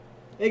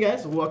Hey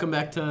guys, welcome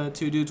back to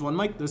Two Dudes, One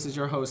Mic. This is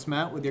your host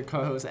Matt with your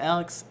co-host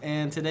Alex,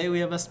 and today we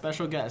have a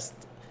special guest.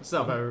 What's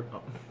up,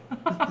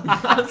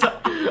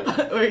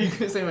 Wait, you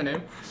gonna say my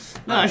name?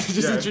 No,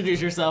 just introduce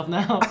yourself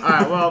now.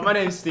 Alright, well, my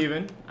name's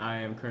Steven. I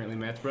am currently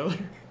Matt's brother.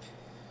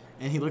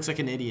 And he looks like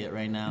an idiot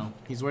right now.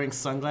 He's wearing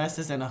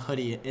sunglasses and a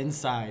hoodie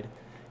inside,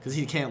 because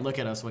he can't look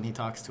at us when he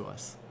talks to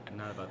us.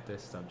 Not about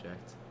this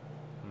subject.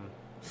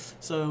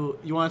 So,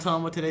 you want to tell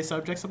him what today's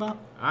subject's about?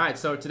 Alright,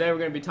 so today we're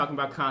gonna be talking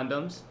about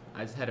condoms.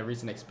 I just had a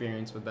recent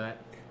experience with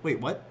that. Wait,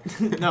 what?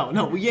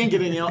 no, we ain't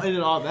getting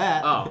into all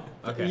that. Oh,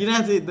 okay. You don't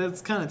have to,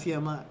 that's kind of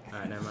TMI.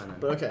 Alright, never mind then.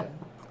 But okay.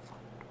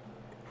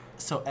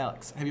 So,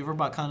 Alex, have you ever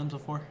bought condoms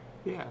before?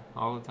 Yeah,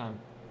 all the time.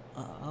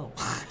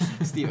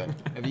 Steven,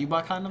 have you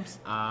bought condoms?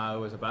 I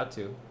was about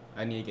to.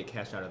 I need to get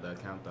cash out of the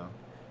account though.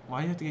 Why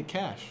do you have to get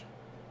cash?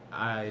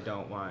 I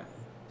don't want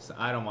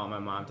my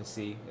mom to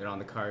see it on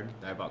the card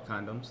that I bought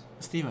condoms.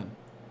 Steven,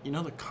 you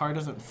know the card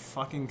doesn't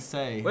fucking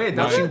say. Wait,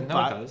 what does you it? No,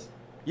 buy. it does.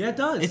 Yeah, it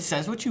does. It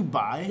says what you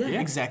buy? Yeah.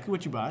 Exactly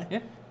what you buy? Yeah.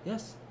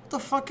 Yes. What the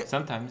fuck?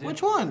 Sometimes, yeah.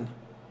 Which one?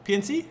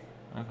 PNC?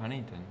 Of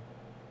Huntington.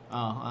 Oh,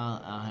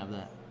 I don't have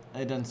that.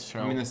 It doesn't show.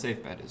 I mean, the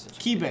safe bet is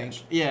Key bank.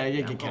 cash. Yeah, you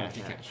Yeah, get I'm going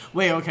cash. cash.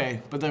 Wait,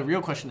 okay. But the real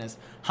question is,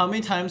 how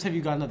many times have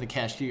you gone to the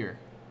cashier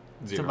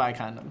Zero. to buy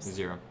condoms?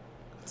 0.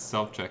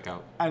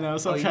 Self-checkout. I know, Oh, you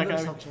self-checkout. go to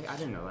self-check? I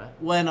didn't know that.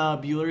 When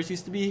Bueller's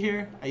used to be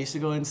here, I used to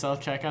go in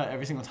self-checkout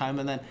every single time,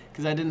 and then,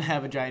 because I didn't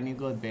have a Giant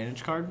Eagle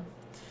Advantage card,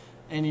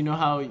 and you know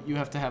how you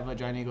have to have a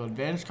Giant Eagle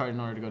Advantage card in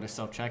order to go to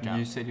self-checkout.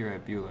 You said you're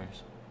at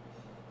Bueller's.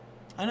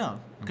 I know,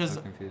 I'm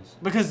so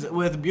confused. because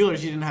with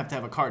Bueller's, you didn't have to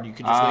have a card. You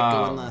could just like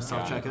go in the got it.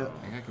 self-checkout.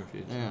 I got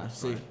confused. Yeah,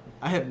 see, Sorry.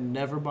 I have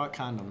never bought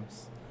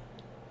condoms.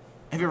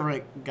 Have you ever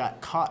like got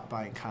caught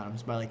buying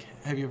condoms? By like,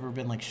 have you ever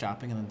been like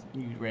shopping and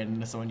then you ran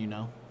into someone you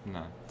know?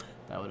 No.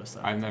 That would have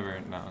sucked. I've never,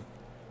 no.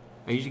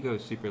 I usually go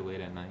super late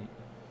at night.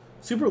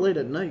 Super late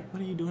at night.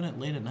 What are you doing at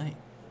late at night?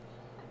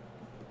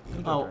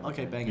 Oh,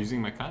 okay, bang it.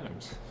 Using my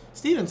condoms.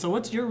 Steven, so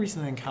what's your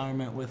recent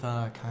encounterment with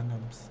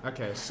condoms?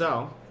 Okay,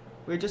 so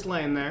we were just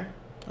laying there.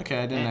 Okay,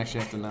 I didn't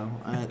actually have to know.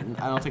 I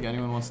don't think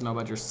anyone wants to know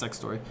about your sex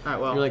story. Alright,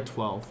 well. You're like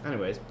 12.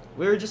 Anyways,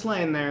 we were just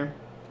laying there,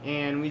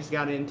 and we just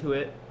got into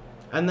it,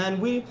 and then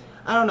we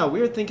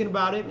were thinking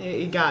about it.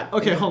 It got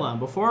Okay, hold on.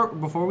 Before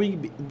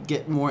we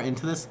get more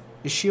into this,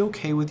 is she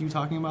okay with you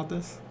talking about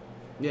this?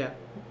 Yeah.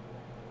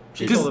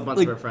 She 'Cause, told a bunch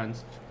like, of her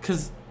friends,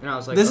 Because and I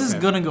was like, this okay. is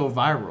gonna go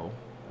viral,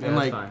 Yeah, and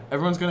that's like fine.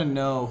 everyone's gonna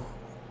know.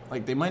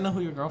 Like they might know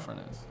who your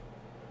girlfriend is.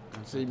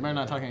 So you might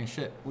not talk any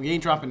shit. We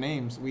ain't dropping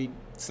names. We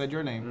said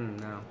your name.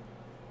 No.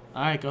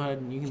 All right, go ahead.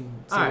 And you can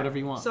say Alright, whatever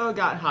you want. So it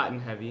got hot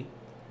and heavy,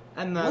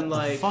 and then what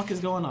like the fuck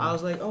is going on? I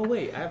was like, oh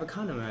wait, I have a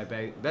condom in my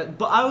bag.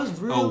 But I was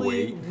really,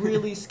 wait.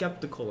 really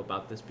skeptical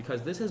about this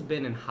because this has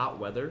been in hot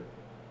weather.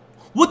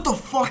 What the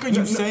fuck are you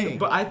No, saying?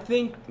 But I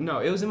think no,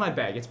 it was in my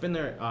bag. It's been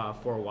there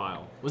for a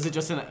while. Was it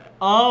just in?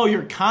 Oh,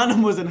 your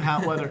condom was in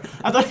hot weather.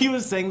 I thought he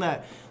was saying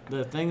that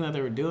the thing that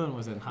they were doing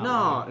was in hot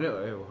weather.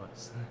 No, it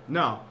was.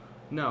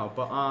 No,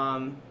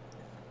 but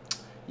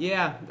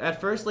yeah. At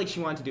first, like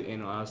she wanted to do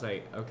anal. I was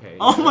like, okay.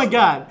 Oh my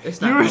god,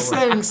 it's not you were gonna work.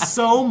 saying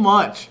so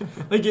much.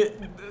 Like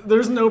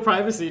there's no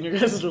privacy in your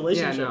guys' Yeah,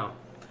 relationship.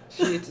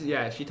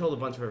 no. She told a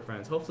bunch of her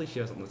friends. Hopefully, she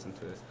doesn't listen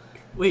to this.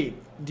 Wait,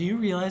 do you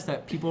realize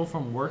that people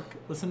from work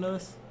listen to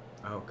this?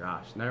 Oh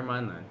gosh, never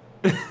mind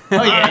then.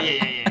 Oh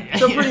yeah.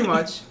 So pretty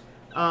much,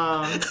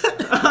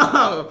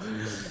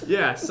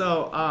 yeah.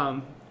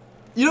 So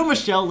You know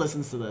Michelle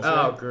listens to this.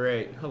 oh Right?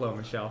 great. Hello,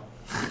 Michelle.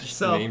 Just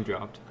So name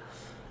dropped.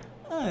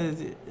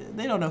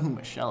 They don't know who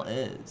Michelle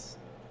is.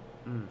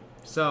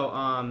 so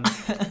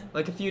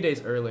like a few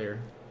days earlier,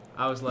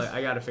 I was like,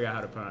 I gotta figure out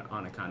how to put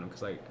on a condom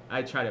because like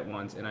I tried it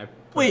once and I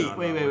put it on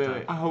Wait. one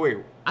time. Oh, wait.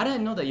 I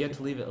didn't know that you had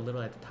to leave it a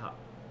little at the top.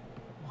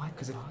 What?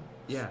 Cause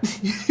yeah.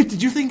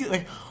 Did you think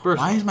like, First-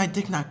 why is my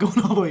dick not going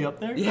all the way up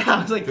there? Yeah,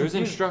 I was like, There's confused.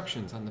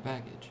 instructions on the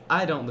package.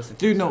 I don't listen to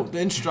Dude, no, instructions. the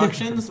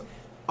instructions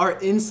are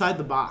inside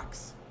the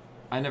box.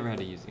 I never had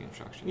to use the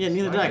instructions. Yeah,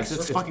 neither did I, Okay, 'cause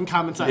it's so- fucking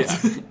common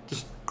sense. Yeah.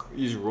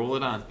 You just roll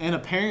it on. And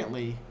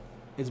apparently,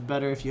 it's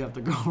better if you have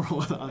to go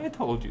roll it I on.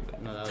 told you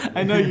that. No, that was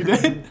I know you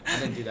did. I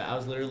didn't do that. I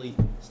was literally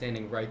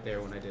standing right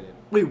there when I did it.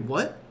 Wait,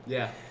 what?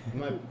 Yeah.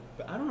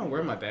 I don't know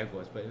where my bag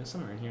was, but it was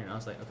somewhere in here, and I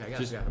was like, okay, I gotta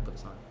Just- figure out how to put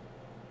this on.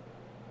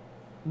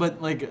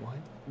 But like, What?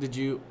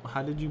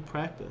 how did you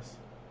practice?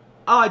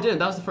 Oh, I didn't.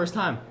 That was the first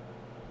time.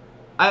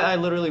 I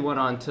literally went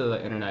on to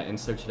the internet and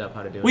searched up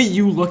how to do it. Wait,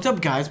 you looked up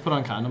guys put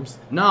on condoms?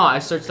 No, I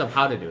searched up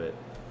how to do it.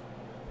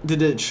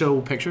 Did it show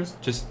pictures?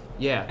 Just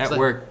Yeah. it's at like-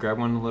 work, grab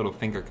one of the little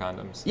finger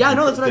condoms. Yeah, I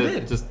know, that's what I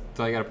did. Just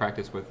so I gotta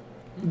practice with.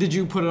 Did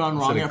you put it on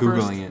wrong Instead at of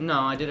first? Googling it. No,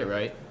 I did it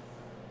right.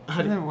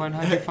 How did,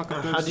 How'd you fuck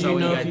up how those? do So you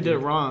know gotta if you did it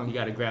wrong? You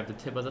gotta grab the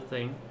tip of the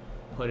thing,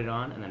 put it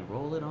on, and then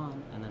roll it on,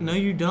 and then. No,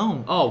 you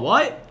don't. Oh,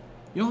 what?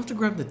 You don't have to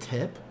grab the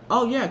tip.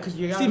 Oh yeah, cause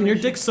you gotta. Steven, make your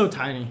sure- dick's so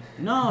tiny.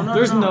 No.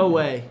 There's no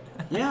way.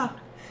 Yeah,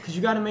 cause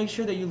you gotta make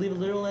sure that you leave a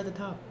little at the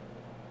top.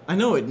 I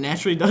know, it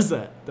naturally does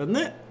that, doesn't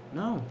it?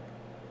 No.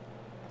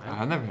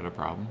 I never had a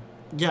problem.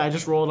 Yeah, I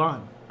just rolled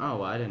on. Oh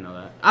well, I didn't know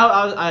that.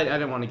 I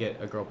didn't want to get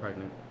a girl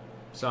pregnant.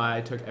 So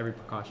I took every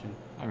precaution.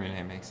 I mean,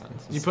 it makes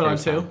sense. You It's put on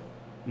first 2? time.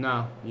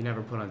 No, you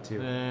never put on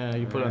 2. Yeah,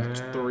 you put on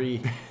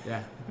 3.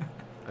 Yeah,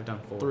 I've done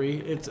 4. 3.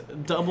 It's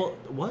double.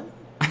 What?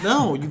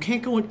 No, you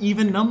can't go in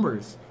even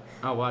numbers.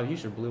 Oh, well, I've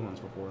used your blue ones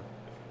before.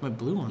 My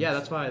blue ones. Yeah,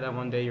 that's why that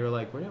one day you were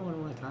like, where did one of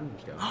my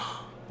condoms go?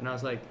 And I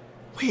was like,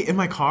 Wait, in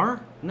my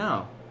car?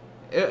 no.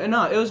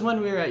 No, it was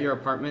when we were at your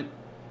apartment.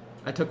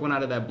 I took one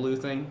out of that blue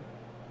thing.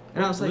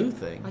 And I was blue like,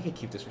 thing? I could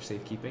keep this for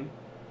safekeeping.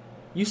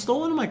 You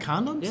stole one of my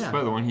condoms? Yeah. It's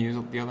probably the one he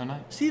used the other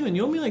night. Steven,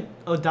 you owe me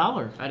like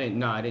 $1. I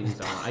didn't use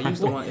that one. I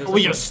used the one. It was Well,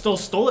 like you still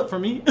stole it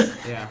from me.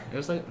 yeah, it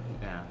was like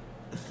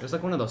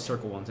one of those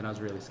circle ones, and I was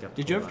really skeptical.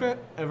 Did you about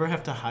ever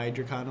have to hide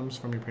your condoms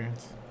from your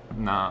parents?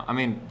 Nah, I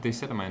mean, they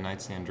sit in my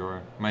nightstand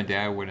drawer. My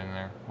dad went in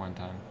there one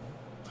time.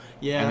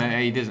 Yeah. And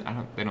then he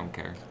doesn't. They don't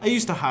care. I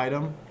used to hide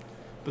them,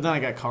 but then I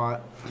got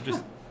caught. They're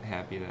just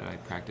happy that I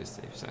practice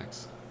safe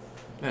sex.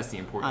 That's the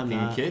important I'm thing,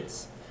 not.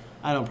 kids.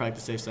 I don't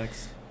practice safe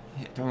sex.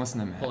 Yeah, don't listen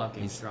to Matt. Pull out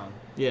game He's strong.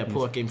 Yeah,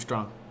 pull out game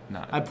strong.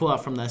 not. I pull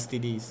out from the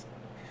STDs.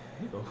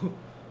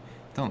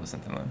 Don't listen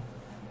to him.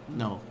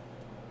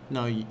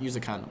 No, you use a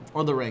condom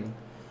or the ring,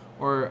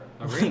 or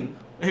A ring?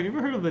 Have you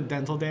ever heard of the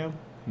dental dam?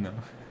 No.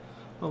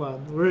 Hold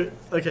on.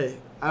 Okay.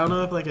 I don't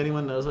know if like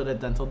anyone knows what a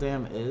dental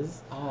dam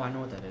is. Oh, I know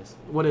what that is.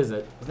 What is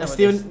it? Is that what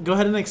Steven, go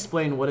ahead and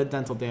explain what a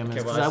dental dam is,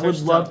 Okay, well, because I I would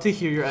searched love up- to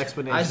hear your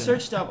explanation. I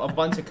searched up a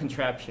bunch of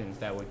contraptions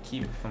that would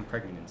keep from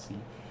pregnancy.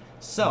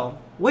 So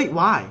Wait,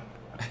 why?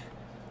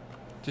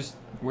 Just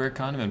wear a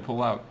condom and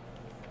pull out.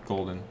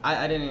 Golden.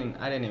 I didn't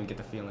even get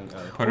the feeling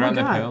of Put it on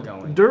the pill.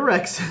 going.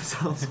 Durex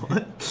sounds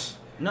what?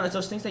 No, it's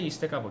those things that you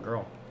stick up a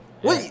girl.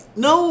 Wait,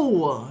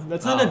 no,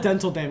 that's not Oh. a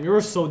dental dam.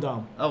 You're so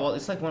dumb. Oh well,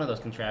 it's like one of those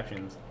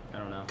contraptions. I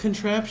don't know.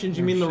 Contraptions?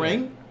 You Oh, mean the shit.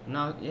 ring?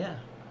 No, yeah.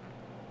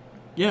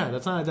 Yeah,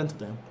 that's not a dental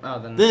dam. Oh,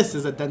 then This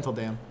is a dental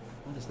dam.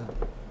 What is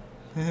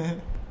that?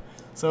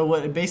 So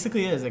what it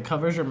basically is, it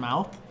covers your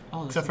mouth,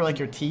 Oh, except for like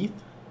your teeth.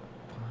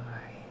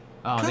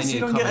 Oh, they Because need you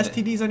to don't get cover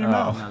the- STDs on your Oh.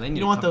 mouth. No, they You need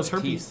don't to want cover those the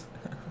herpes. teeth.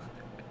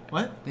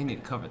 What? They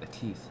need to cover the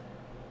teeth.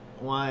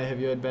 Why? Have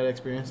you had bad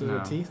experiences No.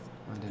 with teeth?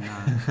 I did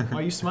not. Why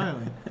are you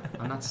smiling?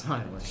 I'm not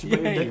smiling. Should you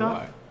bite your Yeah, dick you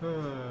off?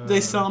 are.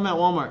 They sell them at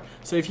Walmart.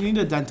 So if you need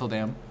a dental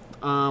dam,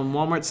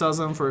 Walmart sells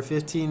them for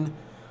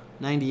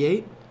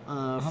 $15.98.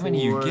 How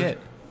many you get?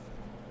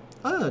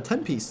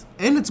 10 piece,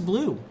 and it's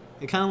blue.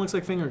 It kind of looks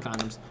like finger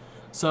condoms.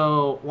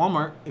 So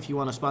Walmart, if you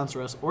want to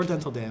sponsor us, or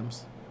dental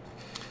dams,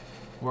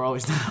 we're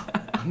always down.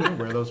 I'm gonna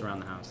wear those around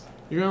the house.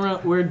 You're gonna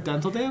wear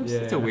dental dams? Yeah.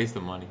 It's a waste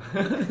of money.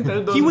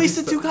 He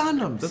wasted 2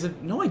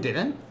 condoms. No, I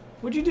didn't.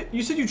 What'd you do?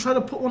 You said you tried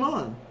to put one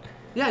on.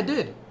 Yeah, I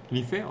did. And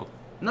he failed.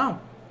 No,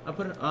 I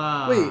put it.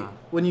 Wait,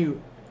 when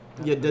you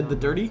did the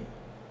dirty?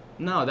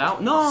 No,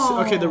 no. So,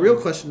 okay, the real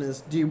question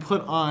is, do you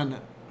put on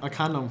a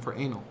condom for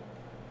anal?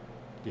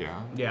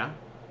 Yeah. Yeah.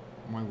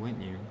 Why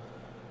wouldn't you?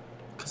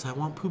 Because I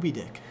want poopy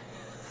dick.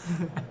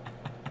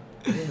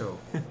 Ew.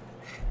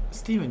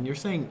 Steven, you're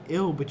saying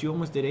ill, but you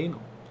almost did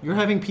anal. You're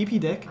having pee-pee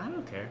dick. I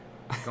don't care.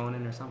 Going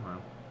in there somehow.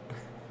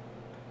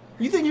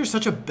 You think you're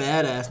such a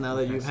badass now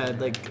that you've had,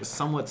 like,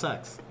 somewhat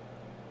sex.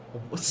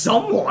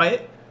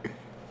 Somewhat.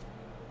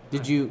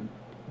 Did you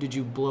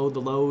blow the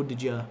load?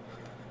 Did you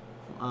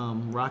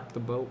rock the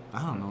boat?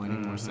 I don't know any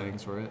more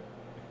sayings for it.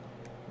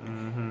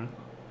 Mm-hmm.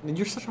 And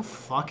you're such a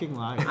fucking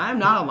liar. I'm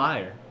not a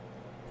liar.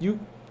 You.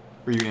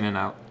 Were you in and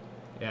out?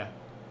 Yeah.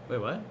 Wait,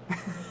 what?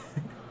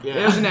 Yeah.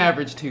 It was an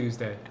average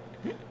Tuesday.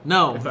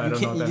 No, If I you don't know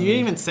can't. what You that didn't means.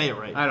 even say it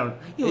right. I don't.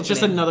 It's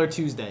just another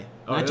Tuesday,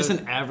 Oh, not it just is?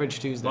 an average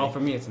Tuesday. Well, for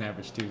me, it's an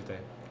average Tuesday.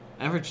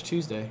 Average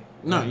Tuesday.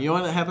 No, Yeah. you know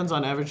what happens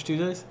on average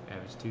Tuesdays?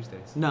 Average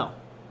Tuesdays. No,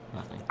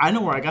 Nothing. I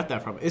know where I got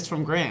that from. It's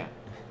from Grant.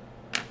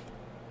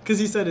 Because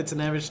he said it's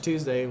an average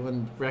Tuesday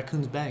when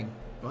raccoons bang.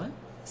 What?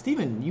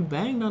 Steven, you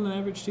banged on an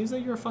average Tuesday?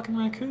 You're a fucking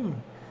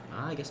raccoon.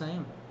 I guess I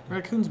am.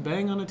 Raccoons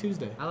bang on a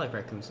Tuesday. I like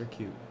raccoons. They're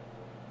cute.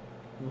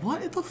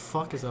 What the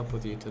fuck is up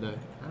with you today?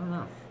 I don't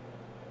know.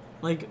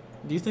 Like,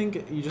 do you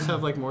think you just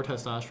have like more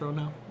testosterone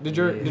now? Did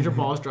your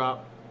balls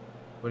drop?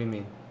 What do you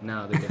mean?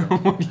 No, they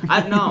didn't.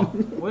 I no.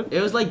 What?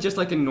 It was like just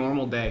like a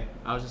normal day.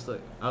 I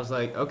was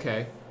like,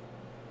 okay.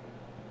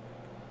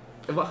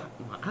 Well,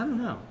 I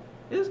don't know.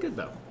 It was good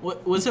though.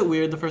 What was it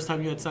weird the first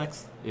time you had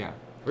sex? Yeah.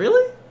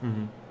 Really?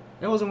 Mm-hmm.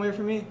 It wasn't weird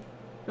for me.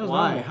 It was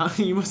Why? normal.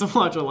 How, you must have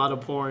watched a lot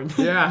of porn.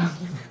 Yeah,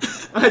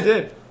 I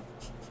did.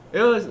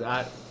 It was,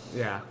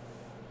 yeah.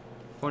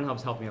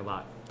 Pornhub's helped me a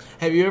lot.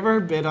 Have you ever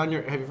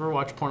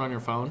watched porn on your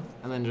phone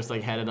and then just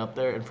like had it up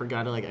there and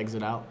forgot to like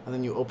exit out and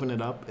then you open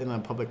it up in a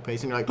public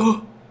place and you're like,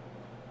 oh.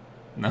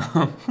 No.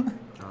 Oh,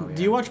 yeah.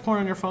 Do you watch porn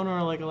on your phone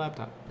or like a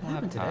laptop? What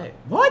happened Laptop. today?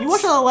 What? You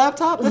watch it on a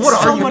laptop? That's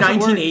What so are you, much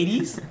work.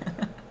 1980s?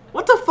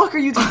 What the fuck are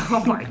you talking?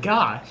 Oh my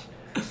gosh.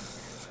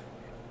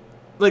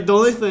 Like the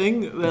only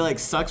thing that like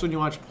sucks when you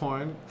watch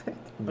porn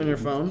on your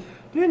phone.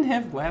 You didn't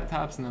have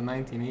laptops in the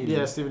 1980s.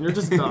 Yeah, Steven, you're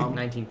just dumb.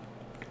 19.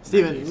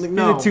 Steven, like,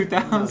 no. In the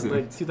 2000s. No,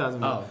 like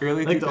 2000. Oh.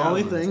 Early Like 2000s. the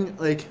only thing,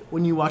 like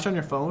when you watch on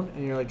your phone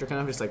and you're like jerking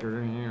off, it's like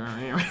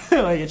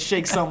like it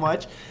shakes so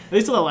much. At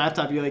least with a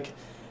laptop, you like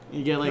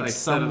You get like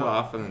set it some.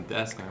 off on the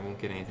desk and I won't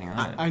get anything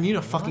on it. I need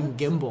a fucking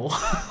gimbal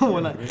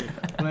when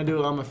I do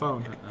it on my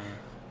phone.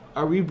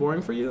 Are we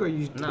boring for you, or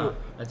you? No,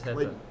 I just had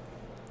like, to.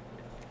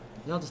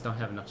 Y'all just don't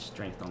have enough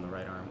strength on the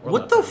right arm. Or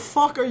what left the arm.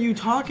 fuck are you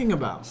talking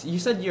about? You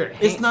said your.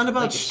 It's not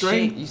about like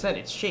strength. You said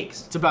it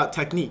shakes. It's about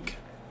technique.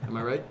 Am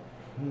I right?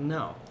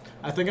 No.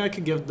 I think I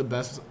could give the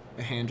best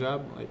hand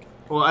job.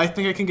 Well, I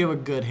think I can give a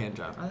good hand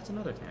job. Oh, that's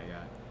another thing I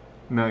got.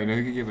 No, you know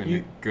who could give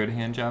a good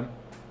hand job?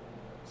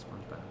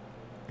 SpongeBob.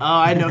 Oh,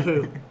 I know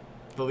who,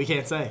 but we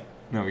can't say.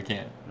 No, we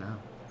can't. No.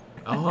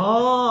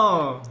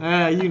 Oh.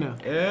 You know.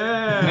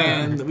 Yeah.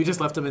 And we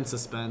just left him in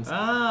suspense.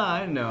 Ah,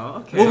 I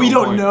know. Okay. Well, we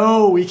don't point.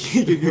 know. We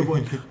can't give you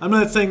one. I'm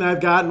not saying that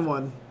I've gotten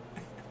one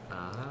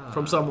Ah.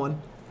 from someone.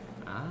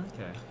 Ah,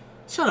 okay.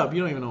 Shut up.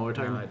 You don't even know what we're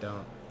talking No, I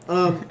about.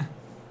 don't.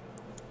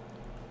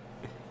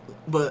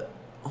 But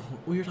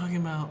we were talking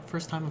about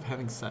first time of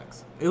having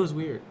sex. It was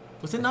weird.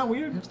 Was it not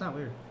weird? It's not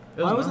weird.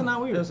 Why was it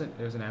not weird? It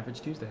was an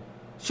average Tuesday.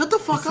 Shut the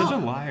fuck He's up. such a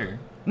liar.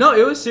 No,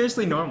 it was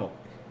seriously normal.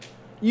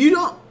 You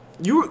don't.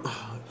 You were.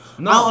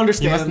 No. I'll You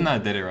understand. must have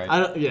not did it right. I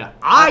don't. Yeah.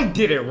 I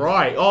did it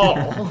right.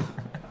 Oh.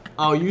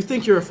 Oh, you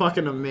think you're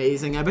fucking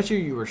amazing? I bet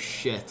you were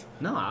shit.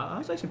 No, I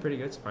was actually pretty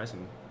good,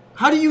 surprisingly.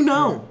 How do you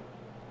know?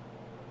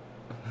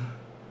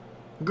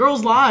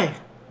 Girls lie.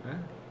 Yeah.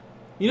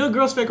 You know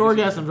girls fake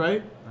orgasms,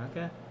 right?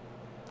 Okay.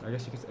 I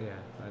guess you could say,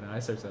 yeah. I know, I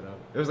searched that up.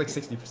 It was like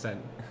 60%.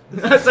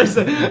 I searched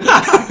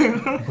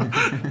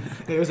that.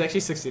 It was actually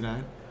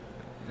 69.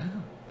 Yeah,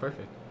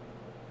 perfect.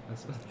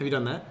 That's, Have you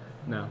done that?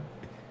 no.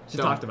 She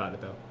Don't. talked about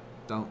it, though.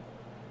 Don't.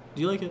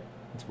 Do you like it?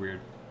 It's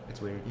weird.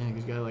 It's weird. Yeah,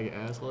 because you got like an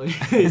asshole on your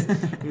face.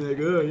 You're like,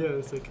 oh yeah,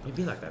 it's like. You'd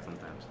be like that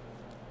sometimes.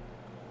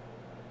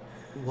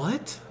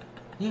 What?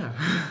 Yeah.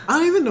 I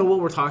don't even know what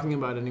we're talking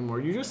about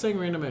anymore. You're just saying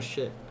random ass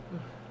shit.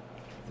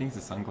 I think it's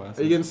the sunglasses.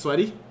 Are you getting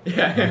sweaty?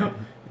 Yeah, I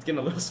am. It's getting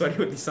a little sweaty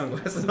with these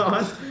sunglasses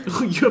on.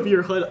 You have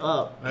your hood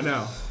up. I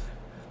know.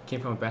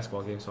 Came from a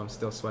basketball game, so I'm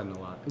still sweating a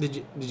lot. Did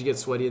you get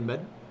sweaty in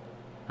bed?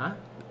 Huh? Did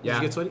Yeah.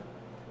 you get sweaty?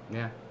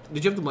 Yeah.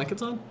 Did you have the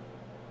blankets on?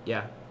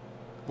 Yeah.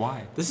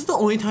 Why? This is the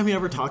only time he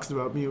ever talks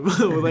about me with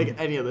like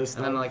any of this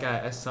And stuff.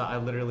 then I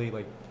literally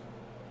like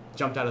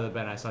jumped out of the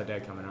bed and I saw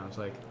Dad coming out. I was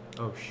like,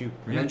 oh shoot.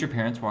 Have you had your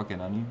parents walk in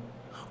on you?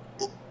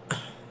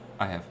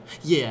 I have.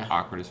 Yeah.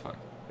 Awkward as fuck.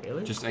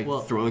 Really? Just like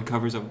Well- throw the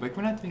covers up. Like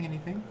we're not doing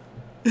anything.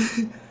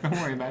 Don't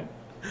worry about it.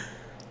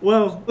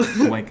 Well,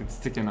 Blankets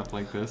sticking up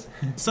like this.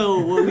 so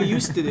what we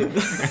used to do.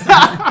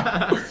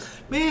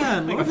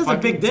 Man, Like what a if it's a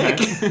big dick?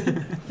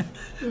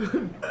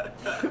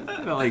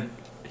 Like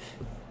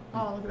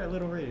Oh, look at that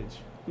little ridge.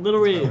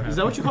 Little Ridge. Is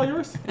that what you call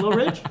yours? Little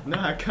Ridge? No,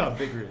 I call it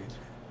Big Ridge.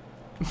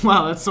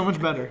 Wow, that's so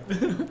much better.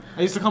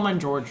 I used to call mine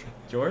George.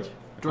 George?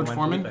 George Mine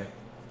Foreman? Felipe.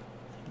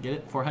 Get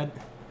it? Forehead?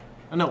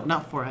 Oh, no,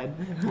 not forehead.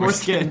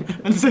 Foreskin.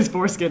 It says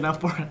foreskin, not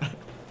forehead.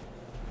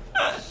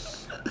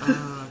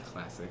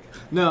 Classic.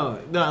 No,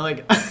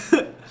 like,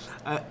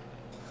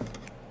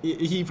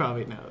 he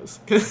probably knows.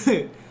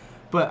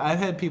 But I've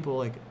had people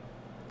like,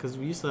 because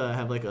we used to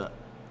have like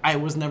I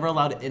was never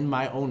allowed in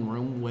my own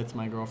room with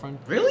my girlfriend.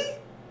 Really?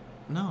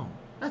 No.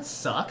 That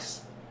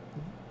sucks.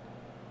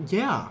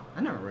 Yeah.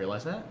 I never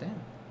realized that. Damn.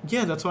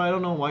 Yeah, that's why I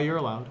don't know why you're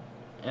allowed.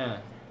 Yeah.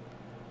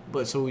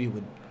 But so we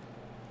would,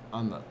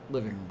 on the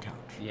living room couch.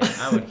 Yeah,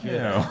 I would hear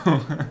that.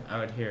 Ew. I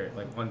would hear it.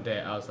 Like one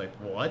day I was like,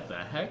 what the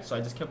heck? So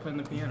I just kept playing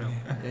the piano.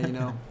 Yeah, you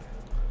know,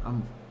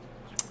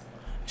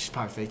 she's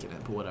probably faking it,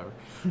 but whatever.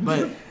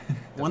 But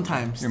one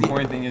time, The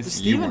important thing is you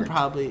Steven weren't.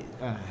 probably.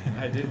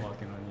 I did walk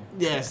in on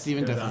you. Yeah,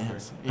 Steven It was definitely awkward.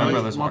 has. My Yeah,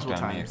 brother's walked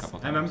multiple on me a times. couple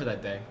times. I remember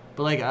that day.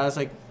 But like, I was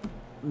like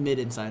mid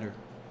insider.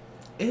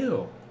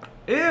 Ew.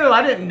 Ew,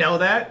 I didn't know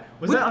that.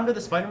 Was What? that under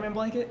the Spider-Man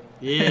blanket?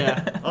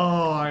 Yeah.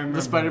 Oh, I remember.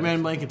 The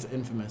Spider-Man blanket's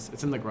infamous.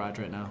 It's in the garage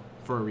right now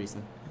for a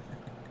reason.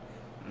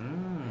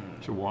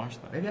 Should wash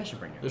that. Maybe I should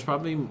bring it. There's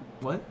probably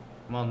what?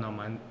 Well, no,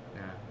 mine.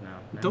 Yeah, no.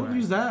 never Don't mind.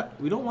 use that.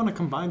 We don't want to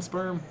combine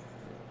sperm.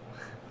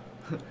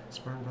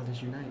 Sperm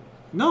Brothers Unite.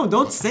 No,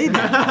 don't say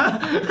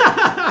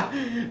that.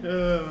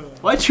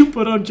 Why'd you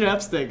put on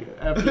chapstick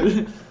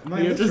after?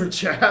 My You're lips were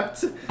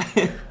chapped.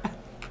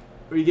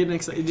 Were you getting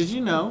excited? Did you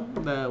know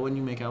that when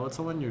you make out with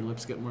someone, your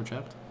lips get more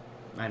chapped?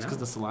 I It's know. because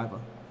the saliva.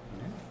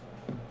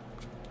 Yeah.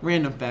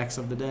 Random facts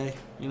of the day,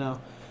 you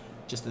know,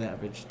 just an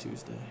average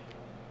Tuesday.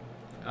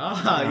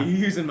 Ah, you're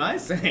using my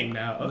saying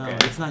now. Okay. No,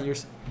 it's not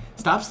yours.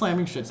 Stop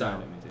slamming shit Sorry,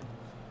 down. let me do.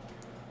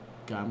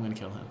 God, I'm gonna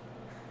kill him.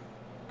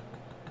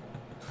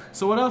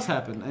 So what else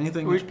happened?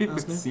 Anything? I wish people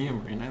else could new? see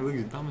him right now. Look,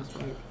 he's dumb as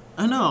fuck.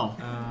 I know.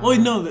 Uh, Well,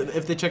 no,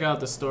 if they check out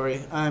the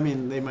story, I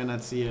mean, they might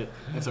not see it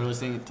if they're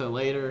listening to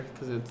later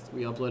because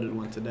we uploaded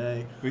one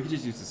today. We could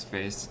just use his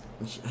face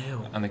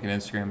Ew. on like an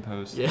Instagram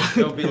post. Yeah.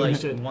 It'll be we like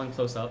should. one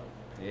close up.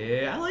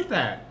 Yeah, I like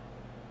that.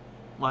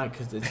 Why?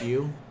 Because it's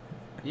you.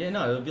 Yeah,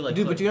 no, it'll be like.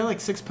 Dude, but you got like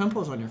 6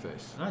 pimples on your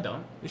face. No, I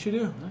don't. Yes, you do.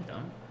 No, I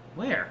don't.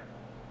 Where?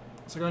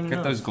 It's like on your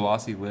Got those nose.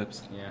 glossy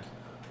lips. Yeah,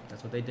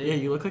 that's what they did. Yeah,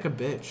 you look like a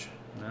bitch.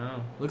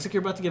 No. Looks like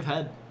you're about to give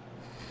head.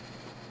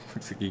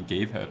 Looks like he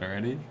gave head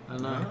already. I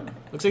don't know. No.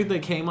 Looks like they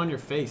came on your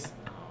face.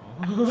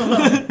 Oh.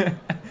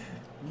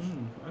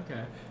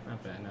 Okay.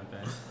 Not bad. Not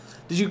bad.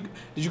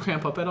 Did you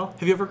cramp up at all?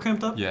 Have you ever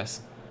cramped up?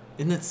 Yes.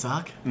 Didn't it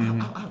suck?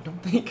 Mm-hmm. Ow,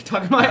 don't think.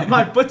 Talking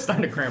my foot's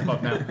starting to cramp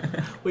up now.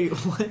 Wait,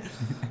 what?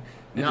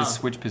 You have to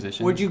switch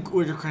positions. Where'd you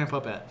cramp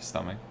up at?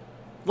 Stomach.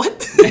 What?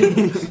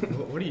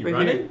 What are you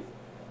running?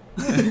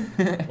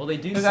 Well, they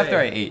do It was say. after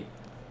I ate.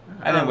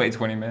 I didn't wait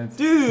 20 minutes.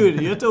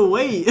 Dude, you have to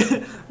wait.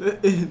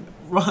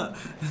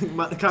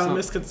 Common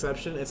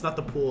misconception. It's not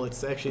the pool.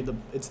 It's actually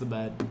it's the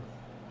bed.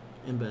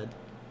 In bed.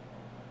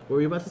 What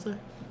were you about to say?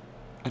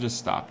 I just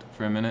stopped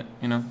for a minute,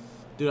 you know?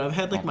 Dude, I've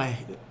had like my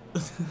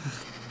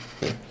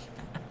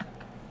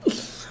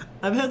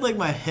I've had like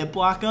my hip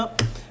lock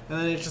up, and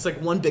then it's just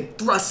like one big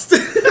thrust.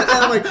 And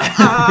I'm like,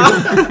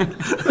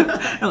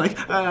 ah. I'm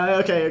like,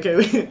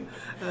 okay.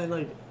 And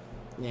like,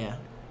 yeah.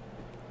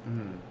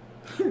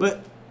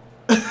 But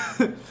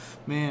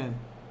man,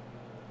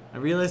 I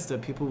realized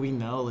that people we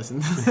know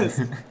listen to this.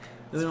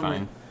 It's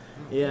fine.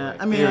 Yeah,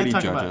 I They mean, I already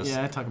talk judge about us.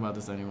 I talk about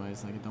this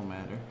anyways. Like, it don't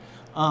matter.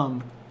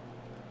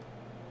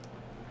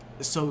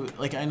 So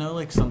like I know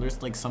like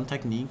there's like some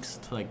techniques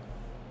to like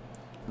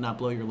not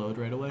blow your load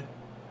right away.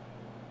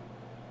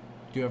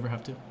 Do you ever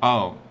have to?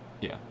 Oh,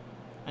 yeah.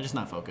 I just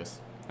not focus.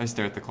 I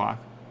stare at the clock.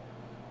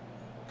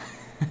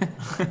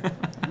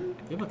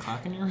 You have a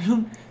clock in your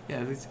room?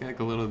 Yeah, there's like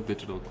a little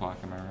digital clock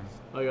in my room.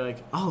 Oh, you're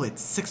like, oh,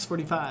 it's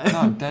 6:45.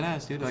 No, dead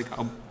ass, dude. Like,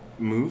 I'll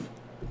move,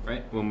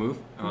 right? We'll move,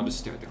 and I'll just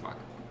stare at the clock.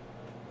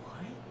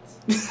 What?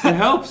 It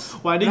helps.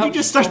 Why did you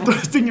just start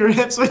thrusting your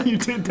hips when you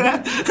did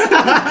that?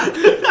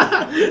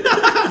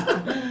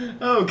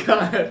 Oh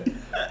God.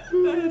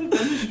 I had to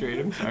demonstrate.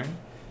 I'm sorry.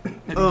 I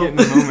had to get in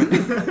the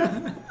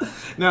moment.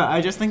 No,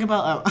 I just think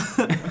about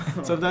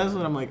sometimes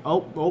when I'm like,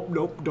 oh,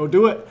 nope, don't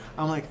do it.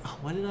 I'm like, oh,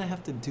 what did I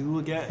have to do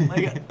again?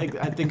 Like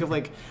I think of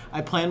like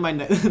I plan my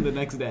the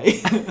next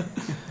day,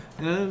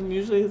 and then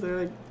usually they're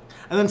like,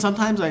 and then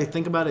sometimes I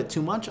think about it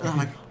too much, and I'm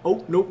like,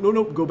 oh,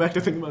 nope, go back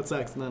to thinking about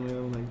sex, and then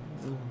I'm like,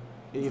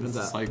 it evens It's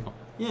a out. cycle.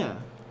 Yeah.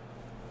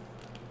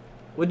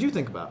 What'd you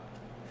think about?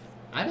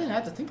 I didn't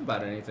have to think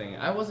about anything.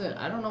 I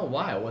don't know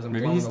why I wasn't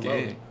Maybe blowing he's the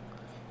gay. load.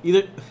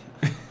 Either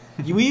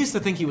we used to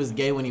think he was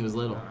gay when he was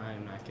little. No,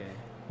 I'm not gay.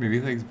 Maybe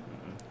he likes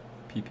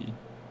pee-pee.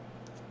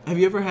 Have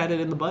you ever had it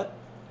in the butt?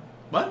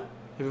 What? Have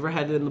you ever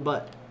had it in the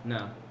butt?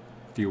 No.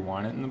 Do you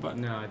want it in the butt?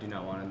 No, I do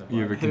not want it in the butt.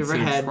 You ever Have you ever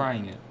considered had-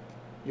 trying it?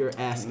 Your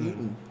ass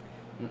eaten?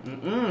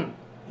 Mm-mm.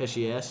 Has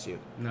she asked you?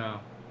 No.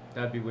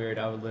 That'd be weird.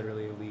 I would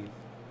literally leave.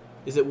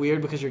 Is it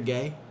weird because you're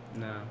gay?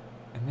 No.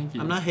 I think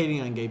you. I'm not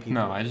hating on gay people.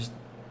 No, I just.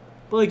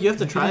 But like, you have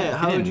to try He it. didn't-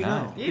 How he would didn't you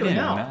know? nut. You He didn't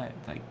know. nut.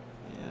 Like,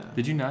 Yeah.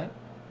 did you nut?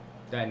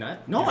 Did I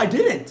not? No, I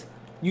didn't.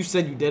 You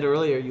said you did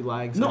earlier. You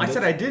lied. No, I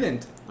said I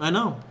didn't. I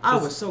know. I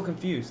was so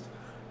confused.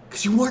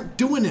 Because you weren't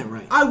doing it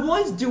right. I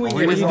was doing Oh,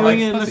 Were it. wait, you it's doing like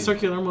it in a pussy.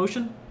 circular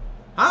motion?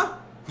 Huh?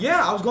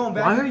 Yeah, I was going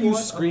back. Why and are you forth, up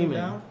and screaming?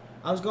 down.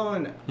 I was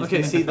going. He's Okay,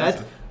 being see,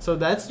 defensive.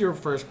 that's your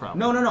first problem.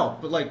 No.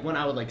 But like when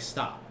I would like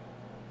stop,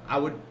 I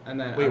would and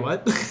then. Wait, I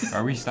what?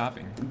 Are we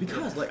stopping?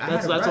 Because like I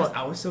That's- had to that's rest. what-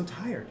 I was so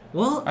tired.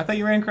 Well, I thought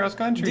you ran cross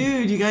country.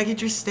 dude, you gotta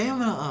get your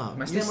stamina up.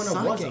 My You're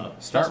stamina was sucking.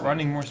 up. Start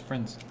running more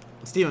sprints.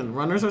 Steven,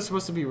 runners are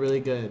supposed to be really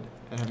good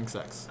at having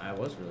sex. I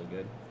was really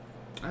good.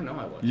 I know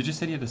I was. You just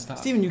said you had to stop.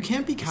 Steven, you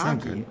can't be It's not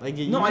cocky. good. Like,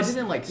 you No, I just-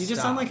 didn't, like, You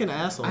just stop. sound like an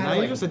asshole. I had Now to,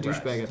 you're like, just a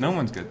rest. douchebag. No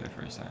one's good the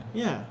first time.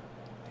 Yeah.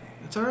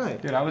 It's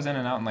alright. Dude, I was in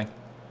and out in like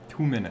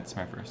 2 minutes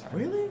my first time.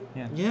 Really?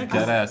 Yeah. Yeah, 'cause-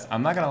 Dead ass.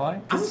 I'm not gonna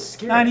lie. I'm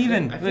scared. Not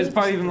even. I It feel was like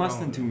probably there's even less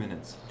something than wrong. 2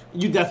 minutes.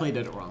 You definitely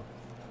did it wrong.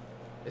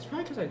 It's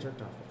probably because I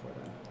jerked off before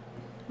then.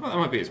 Well, that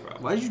might be his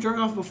problem. Why did you jerk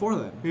off before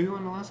then? Maybe you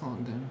want to last a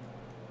long time.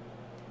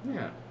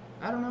 Yeah.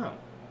 I don't know.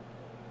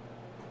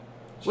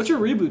 What's your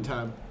reboot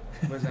time?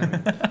 What does that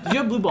mean? Did you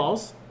have blue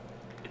balls?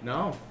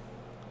 No.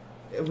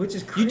 Which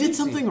is crazy. You did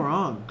something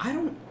wrong. I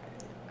don't.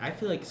 I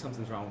feel like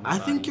something's wrong with my I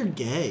think body. you're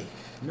gay.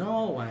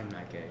 No, I'm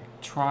not gay.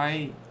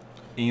 Try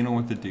anal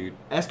with the dude.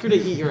 Ask her to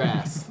eat your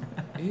ass.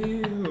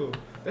 Ew.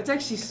 That's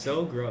actually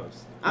so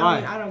gross. Why? I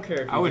mean, I don't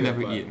care if you I would do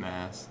never it, but eat an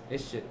ass.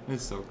 It's shit.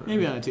 It's so gross.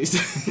 Maybe on a Tuesday.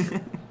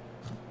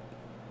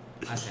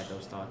 I've had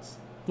those thoughts.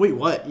 Wait,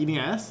 what? Eating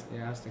ass?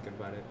 Yeah, I was thinking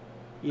about it.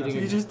 Eating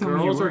You just told me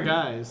you girls or weren't.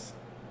 guys?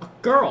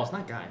 Girls,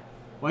 not guy.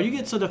 Why do you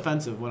get so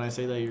defensive when I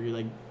say that you're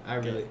like? I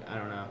really, I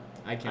don't know.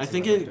 I can't. I see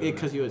think myself it doing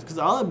because that. you because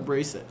I'll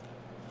embrace it.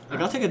 Like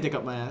I'll take a dick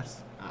up my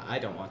ass. I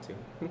don't want to.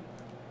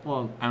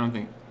 Well, I don't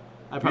think.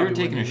 I Have probably you ever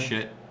taken a wouldn't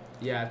either. shit?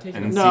 Yeah, I've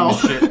taken. And a- No,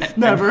 seen the shit?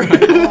 never.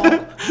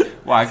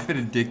 Wow, I could fit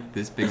a dick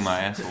this big in my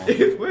asshole.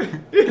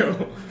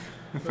 Ew.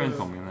 My friend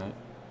told me that.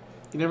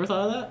 You never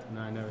thought of that?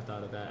 No, I never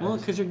thought of that. Well,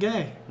 because you're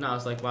gay. No, I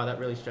was like, wow, that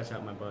really stretched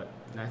out my butt.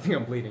 And I think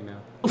I'm bleeding now.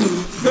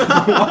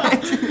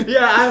 What?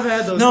 Yeah, I've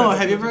had those. No, type of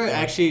have you things ever before.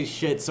 actually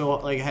shit so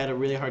like had a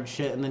really hard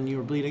shit and then you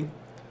were bleeding?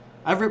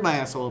 I've ripped my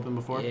asshole open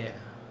before. Yeah.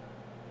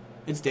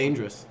 It's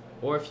dangerous.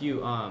 Or if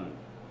you And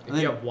you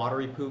then- have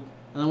watery poop.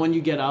 And then when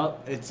you get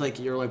out, it's like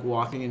you're like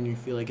walking and you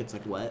feel like it's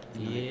like wet.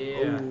 And Yeah.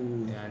 you're like,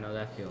 ooh. Yeah, I know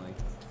that feeling.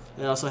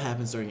 It also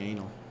happens during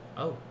anal.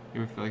 Oh.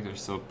 You ever feel like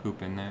there's still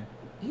poop in there?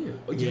 Ew.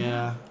 Oh,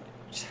 Yeah.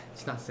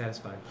 It's not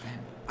satisfying.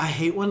 I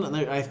hate when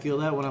I feel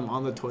that when I'm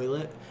on the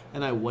toilet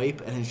and I wipe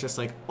and it's just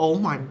like, oh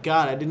my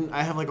god,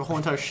 I have like a whole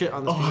entire shit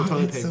on this piece of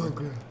toilet paper.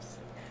 gross.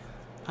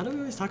 How do we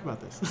always talk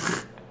about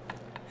this?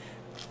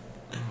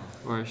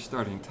 Our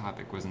starting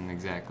topic wasn't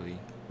exactly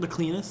The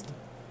cleanest.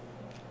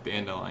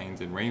 dandelions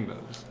and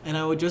rainbows. And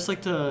I would just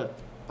like to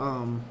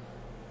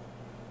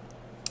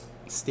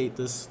state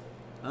this.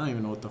 I don't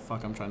even know what the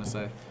fuck I'm trying to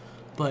say.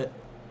 But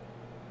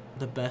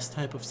the best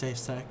type of safe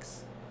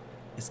sex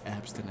is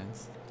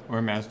abstinence. Or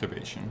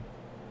masturbation.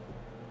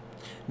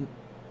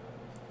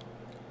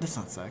 That's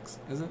not sex,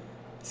 is it? You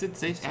said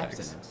safe sex.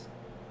 Abstinence.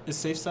 Is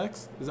safe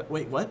sex? Is that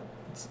wait, what?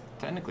 It's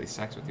technically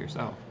sex with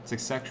yourself. It's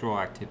like sexual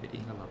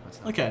activity. I love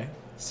myself. Okay.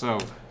 So,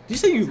 Did you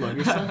say you love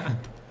yourself?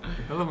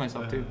 I love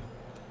myself too.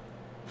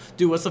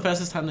 Dude, what's the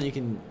fastest time that you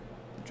can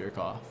jerk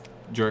off?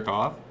 Jerk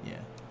off? Yeah.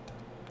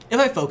 If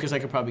I focus, I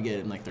could probably get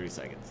it in like 30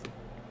 seconds.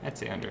 I'd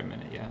say under a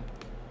minute, yeah.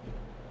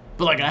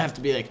 But like I have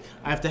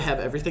to have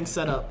everything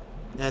set up.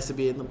 It has to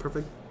be in the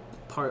perfect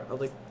part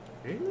of like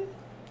the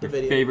Your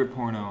video. favorite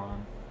porno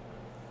on.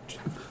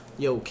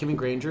 Yo, Kimmy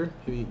Granger.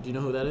 Do you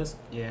know who that is?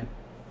 Yeah.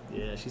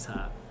 Yeah, she's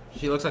hot.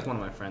 She looks like one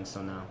of my friends,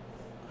 so no.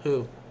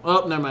 Who?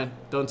 Oh, never mind.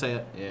 Don't say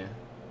it. Yeah.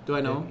 Do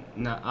I know him?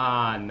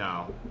 No.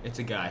 No. It's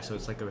a guy, so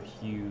it's like a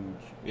huge.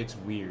 It's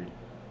weird.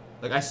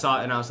 Like I saw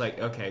it and I was like,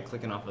 okay,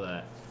 clicking off of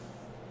that.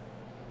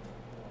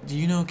 Do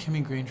you know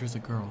Kimmy Granger's a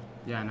girl?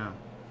 Yeah, I know.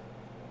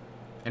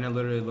 And it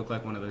literally looked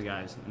like one of the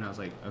guys, and I was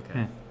like,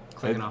 okay,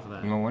 clicking off of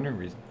that. No wonder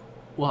reason.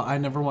 Well, I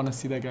never want to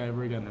see that guy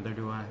ever again. Neither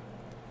do I.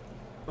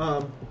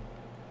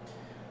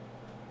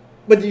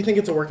 But do you think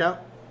it's a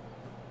workout?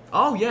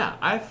 Oh yeah,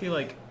 I feel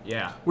like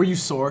yeah. Were you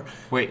sore?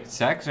 Wait,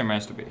 sex or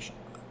masturbation?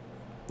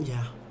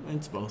 Yeah,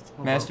 it's both.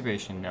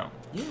 Masturbation, no.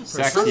 Yeah.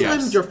 Sex,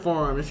 Sometimes yes. your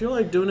forearm, if you're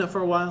like doing it for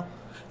a while,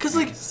 cause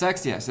like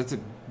Sex, yes. That's a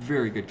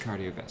very good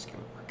cardiovascular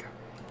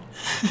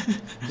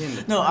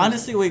workout. no,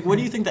 honestly, like what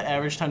do you think the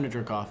average time to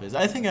jerk off is?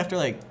 I think after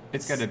like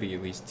It's got to be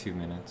at least 2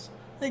 minutes.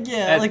 like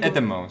yeah, like At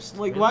the most.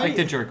 Like why? Like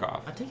to jerk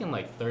off. I've taken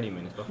like 30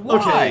 minutes before.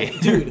 Okay, Why?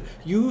 dude,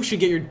 you should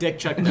get your dick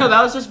checked. No, out.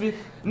 that was just me.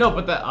 No,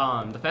 but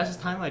the fastest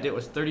time I did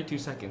was 32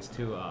 seconds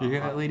to. You hear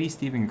that, lady?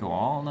 Steven go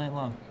all night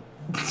long.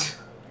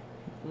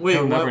 Wait,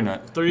 He'll what? never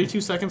nut. 32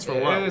 seconds for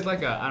It what? was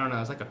like I don't know, it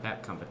was like a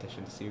fat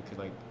competition to see who could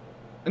like.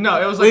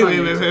 No, it was like. Wait.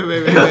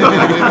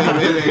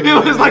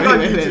 It was like on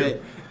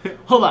YouTube.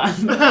 Hold on.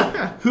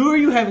 Who are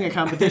you having a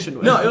competition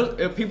with? No, it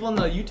was people in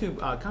the YouTube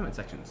comment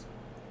sections.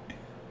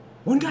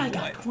 One guy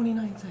got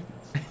 29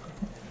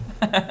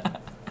 seconds.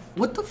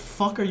 What the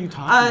fuck are you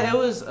talking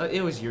about?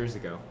 It was years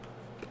ago.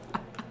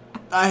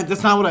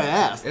 That's not what I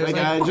asked. It was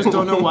Like, like- I just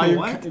don't know why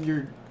What?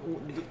 you're.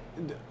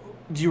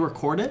 Do you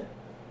record it?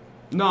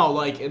 No,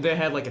 like they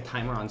had like a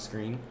timer on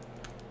screen.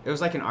 It was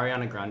like an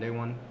Ariana Grande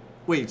one.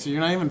 Wait, so you're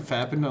not even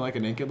fapping to like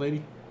a naked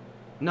lady?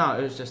 No,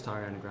 it was just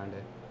Ariana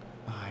Grande.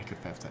 Oh, I could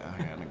fap to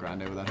Ariana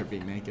Grande without her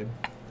being naked.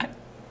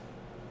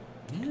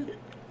 Yeah.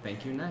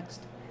 Thank you.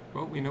 Next.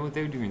 Well, we know what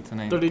they're doing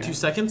tonight. 32 guys.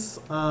 seconds.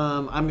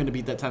 I'm gonna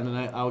beat that time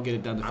tonight. I'll get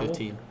it down to I will.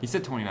 15. You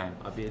said 29.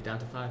 I'll beat it down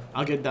to 5.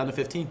 I'll get it down to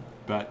 15.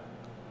 But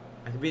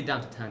I could beat it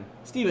down to 10.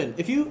 Steven,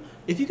 if you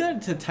got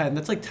it to 10,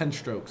 that's like 10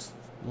 strokes.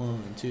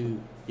 1,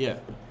 2, yeah,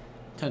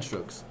 10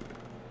 strokes.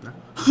 No.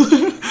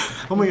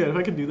 Oh my god, if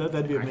I could do that,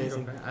 that'd be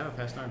amazing. I have a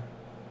fast arm.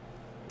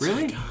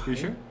 really? You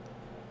sure?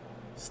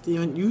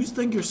 Steven, you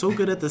think you're so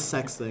good at the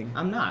sex thing.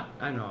 I'm not.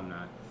 I know I'm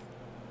not.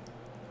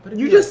 But it'd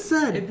You be just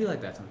like, said. it'd be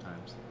like that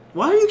sometimes.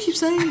 Why do you keep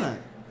saying that?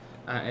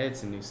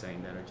 It's a new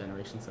saying that our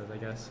generation says, I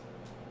guess.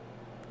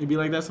 You'd be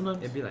like that sometimes?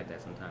 It'd be like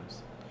that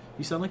sometimes.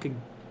 You sound like a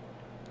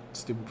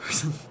stupid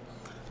person.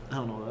 I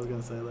don't know what I was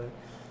going to say there.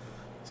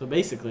 So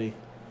basically,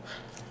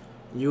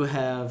 you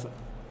have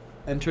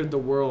entered the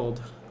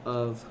world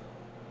of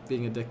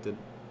being addicted.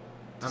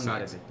 I'm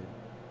not addicted.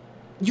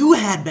 You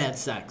had bad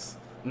sex.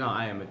 No,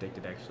 I am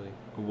addicted actually.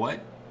 What?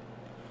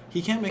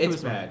 He can't make up It's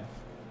his bad.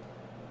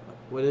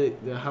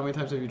 mind. How many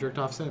times have you jerked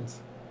off since?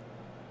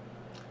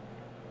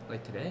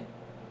 Like today?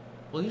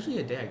 Well, usually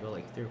a day I go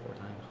like 3 or 4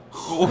 times.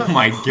 Oh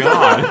my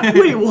god.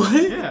 Wait,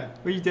 what? Yeah.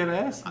 Were you dead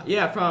ass?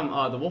 Yeah, from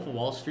The Wolf of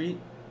Wall Street.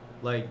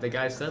 Like the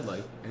guy said,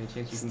 like any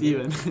chance you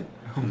can. Steven.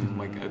 Oh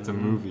my god, it's a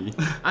movie.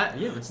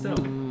 Yeah, but still.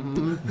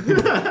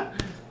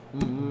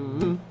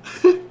 Mm-hmm.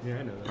 Yeah,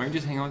 I know Why don't you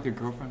just hang out with your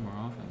girlfriend more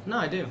often? No,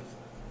 I do. Why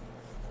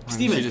don't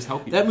Steven, she just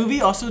help you? that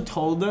movie also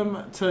told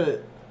them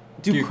to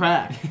do Dude.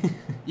 crack.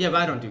 Yeah,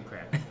 but I don't do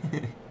crack.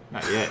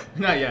 Not yet.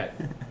 Not yet.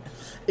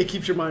 It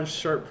keeps your mind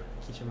sharp.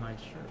 Keep your mind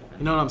sharp.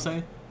 You know what I'm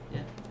saying?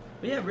 Yeah.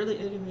 But yeah, really,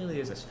 it really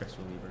is a stress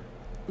reliever.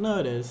 No,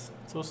 it is.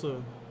 It's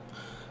also.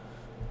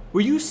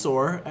 Were you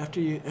sore after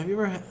you? Have you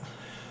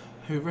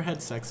ever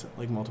had sex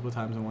like multiple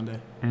times in one day?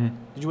 Mm.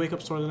 Did you wake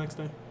up sore the next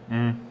day?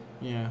 Mm.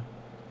 Yeah.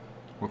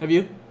 Well, Have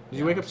you? Did you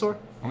Yeah, wake I up was- sore?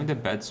 I went to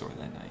bed sore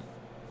that night.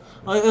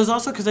 It was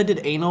also because I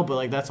did anal, but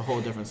like that's a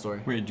whole different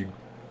story. Wait, did you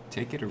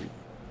take it or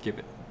give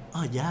it?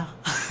 Oh yeah.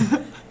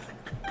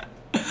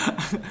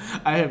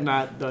 I have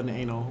not done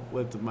anal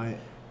with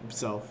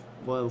myself.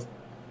 Well,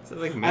 So,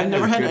 like, I've Matt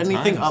never has had good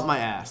anything times. up my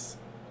ass.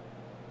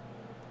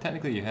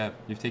 Technically, you have.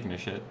 You've taken a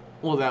shit.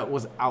 Well, that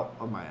was out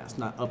of my ass,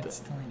 not up It's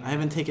it. still in your I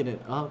haven't taken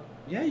it up.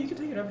 Yeah, you can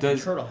take it up.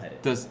 Does- Turtle head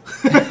it.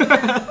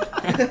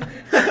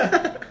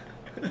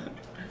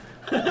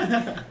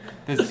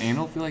 Does Does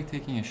anal feel like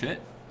taking a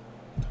shit?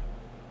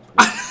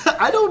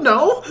 I don't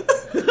know.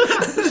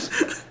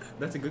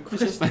 That's a good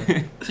It's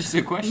question. just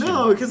a question.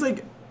 No, because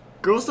like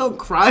girls don't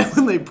cry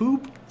when they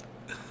poop.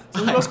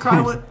 Some girls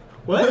cry when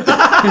what?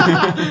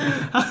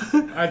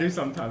 I do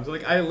sometimes.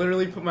 Like, I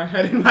literally put my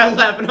head in my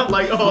lap and I'm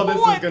like, oh, this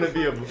is gonna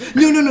be a. No. This is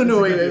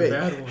Wait. gonna be a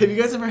bad one. Have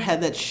you guys ever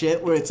had that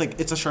shit where it's like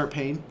it's a sharp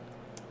pain?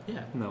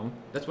 Yeah. No.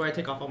 That's why I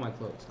take off all my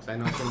clothes because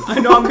I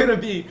know I'm gonna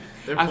be.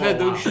 There I've for had a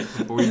those while. shit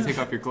before you take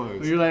off your Where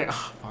clothes. you're like,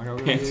 oh, fuck,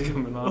 I Pants really-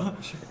 coming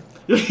off.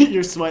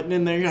 You're sweating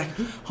in there. You're like,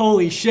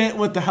 holy shit,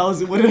 what the hell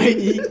is it? What did I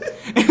eat?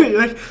 And you're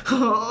like,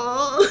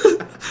 oh.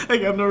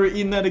 Like I've never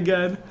eaten that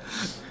again.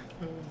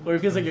 Or it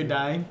feels like you're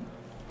dying.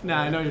 Nah,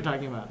 I know what you're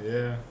talking about.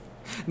 Yeah.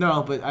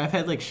 No, but I've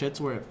had like shits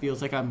where it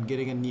feels like I'm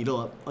getting a needle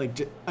up,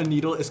 like a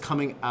needle is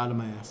coming out of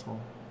my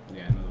asshole.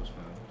 Yeah, I know those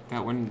fun.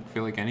 That wouldn't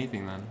feel like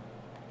anything then.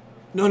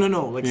 No,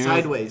 like Yeah.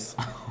 sideways.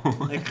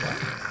 Like,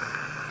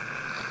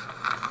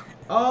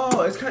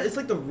 Oh, it's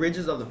like the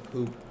ridges of the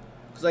poop.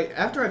 Cause like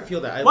after I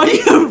feel that, why do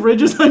you have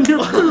ridges on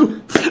your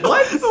poop? What?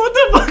 What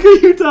the fuck are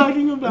you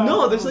talking about?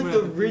 No, there's like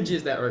Oh, the man.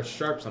 ridges that are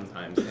sharp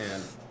sometimes,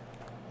 and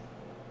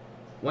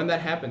when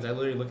that happens, I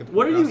literally look at the.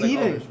 What poop are and I you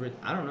was like, eating? Oh, there's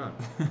I don't know.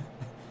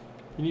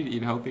 You need to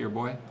eat healthier,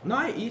 boy. No,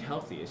 I eat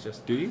healthy. It's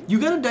just. Do you? You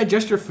gotta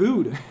digest your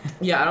food.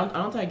 Yeah, I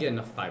don't think I get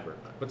enough fiber,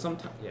 but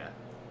sometimes yeah,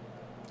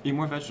 Eat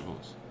more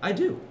vegetables. I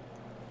do.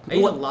 I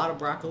eat What? a lot of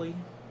broccoli.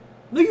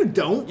 No, you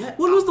don't. Yeah.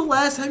 When was the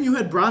last time you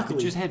had You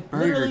broccoli? just had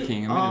Burger Literally,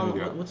 King a minute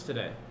ago. What's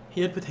today?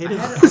 He had I potatoes.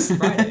 had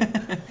it on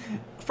Friday.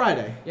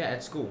 Friday. Yeah,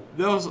 at school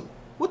That was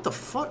What the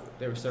fuck?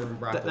 they were serving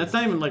broccoli. That's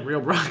not even like real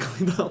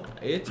broccoli though.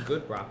 It's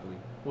good broccoli.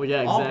 Well,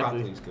 yeah, All exactly.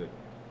 broccoli's good.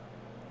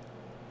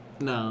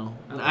 No.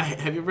 I like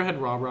Have you ever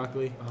had raw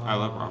broccoli? I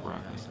love raw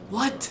broccoli. yes, I love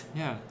What?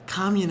 yeah.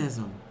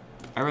 Communism.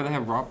 I'd rather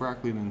have raw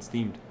broccoli than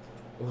steamed.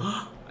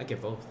 raw. Ooh, I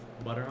get both.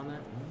 Butter on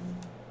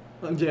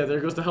that? Yeah, there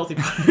goes the healthy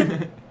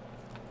part.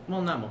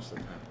 Well, not most of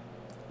the time.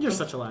 You're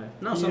such a liar.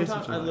 No, You're sometimes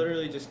such a I liar.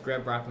 literally just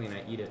grab broccoli and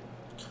I eat it.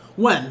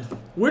 When?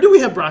 Where do we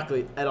have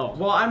broccoli at all?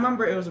 Well, I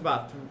remember it was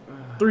about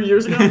 3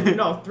 years ago?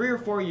 no, 3 or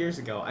 4 years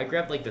ago. I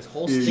grabbed like this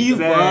whole He stick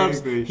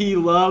Exactly. He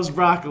loves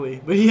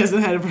broccoli, but he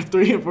hasn't had it for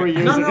 3 or 4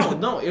 years of. ago.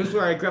 No. It was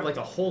where I grabbed like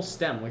a whole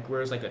stem, like where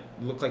it was like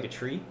looked like a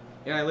tree,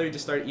 and I literally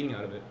just started eating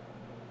out of it.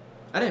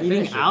 I didn't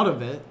Eating finish out it,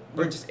 of it.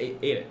 or just ate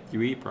it.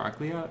 You eat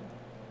broccoli out?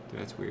 Dude,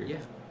 that's weird. Yeah.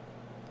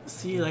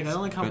 See, like I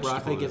don't like how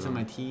broccoli gets in Vegetalism.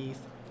 my teeth.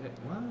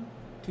 Well,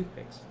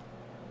 toothpicks.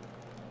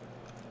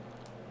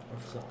 Or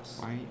floss.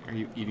 Why are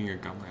you eating your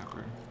gum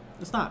wrapper?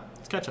 It's not.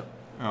 It's ketchup.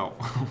 Oh.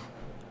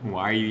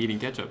 Why are you eating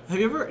ketchup? Do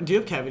you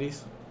have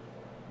cavities?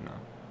 No.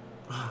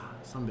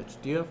 Some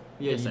bitch. Do you have?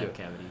 Yeah, Yes, you I do. have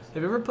cavities.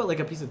 Have you ever put like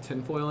a piece of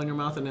tinfoil in your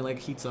mouth and it like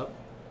heats up?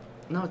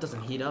 No, it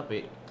doesn't heat up.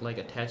 It like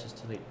attaches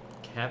to the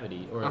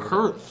cavity or. It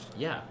hurts.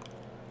 Yeah.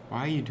 Why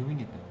are you doing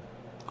it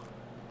then?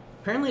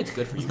 Apparently, it's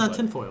good for It's you. not but-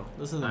 tinfoil.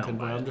 This isn't I don't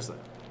tinfoil. buy I'm it. just like,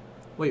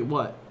 wait,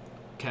 what?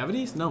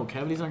 Cavities? No,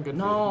 cavities aren't good.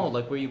 No, for you.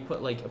 like where you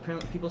put like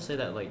apparently people say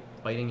that like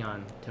biting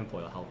on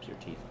tinfoil helps your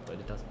teeth, but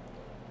it doesn't.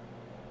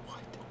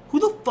 Who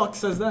the fuck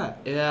says that?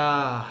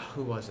 Yeah,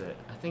 who was it?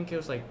 I think it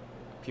was like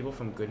people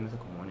from Good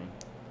Mythical Morning.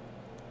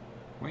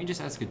 Why don't you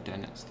just ask a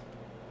dentist?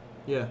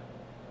 Yeah.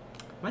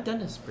 My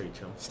dentist is pretty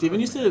chill. Steven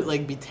used to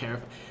like be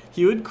terrified.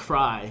 He would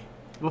cry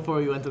before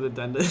we went to the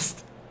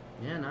dentist.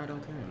 Yeah, no, I don't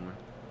care anymore.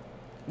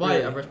 Well,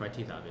 Really? I brush my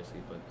teeth obviously,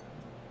 but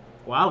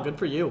Wow, good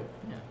for you.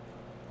 yeah,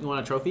 You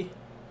want a trophy?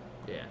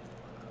 yeah.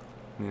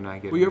 You're not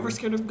getting Were you ever one?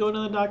 scared of going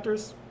to the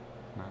doctors?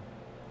 No.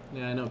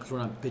 Yeah, I know, because we're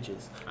not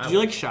bitches. I Did you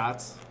was. like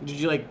shots? Did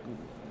you like?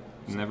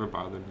 It never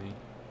bothered me.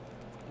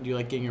 Do you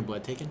like getting your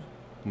blood taken?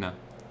 No.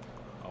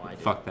 Oh, I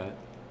do. Fuck that.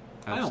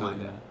 I don't Absolutely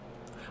mind not.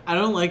 I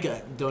don't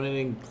like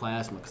donating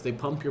plasma because they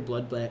pump your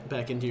blood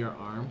back into your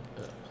arm,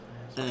 Ugh.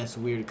 and it's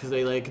weird because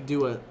they like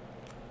do a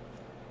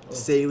Oh.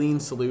 saline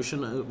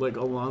solution like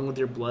along with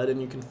your blood, and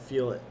you can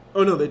feel it.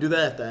 Oh no, they do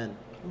that at the end,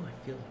 Ooh,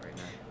 I feel it right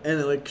now. and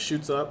it like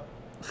shoots up.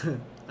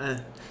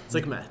 It's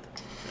like meth,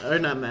 or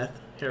not meth,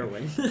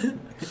 heroin.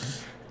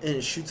 And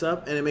it shoots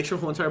up, and it makes your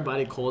whole entire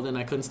body cold, and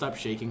I couldn't stop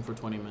shaking for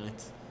 20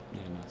 minutes. Yeah,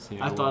 no. See,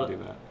 I I, thought- won't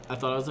do that. I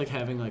thought I was like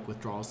having like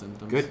withdrawal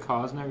symptoms. Good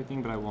cause and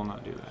everything, but I will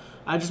not do that.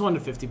 I just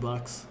wanted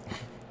 $50.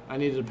 I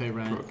needed to pay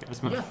rent. Broke ass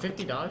You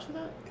motherfucker. got $50 for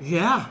that?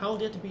 Yeah, How old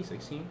do you have to be?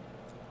 16?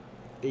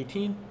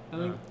 18. I I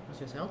think. was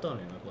gonna say I'll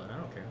donate my blood. I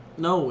don't care.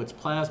 No, it's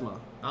plasma.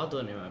 I'll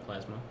donate my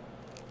plasma.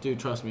 Dude,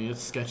 trust me,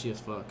 it's sketchy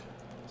as fuck.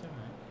 It's alright.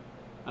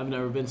 I've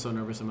never been so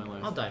nervous in my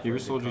life. I'll die for You a ever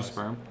good sold your cause.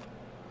 sperm?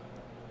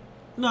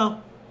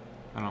 No,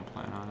 I don't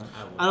plan on it.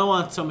 I would. I don't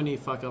want so many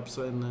fuck ups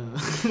in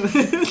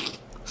the.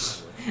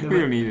 We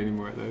don't need any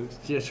more of those.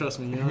 Yeah, trust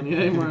me, you don't need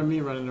any more of me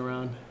running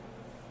around.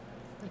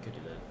 I could do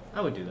that.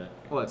 I would do that.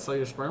 What, sell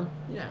your sperm?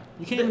 Yeah.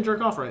 You can't even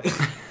jerk off right.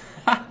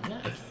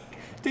 Yeah.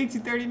 It takes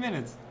you 30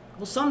 minutes.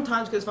 Well,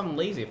 sometimes because if I'm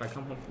lazy, if I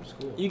come home from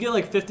school, You get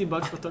like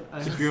 $50 for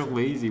If you're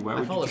lazy, why I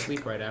would fall you?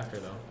 asleep right after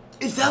though.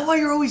 Is that why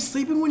you're always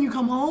sleeping when you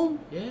come home?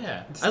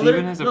 Yeah. I Steven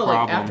literally has a no, like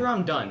problem. after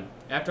I'm done,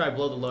 after I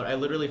blow the load, I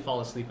literally fall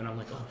asleep and I'm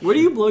like, oh. Where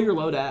do shit. you blow your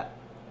load at?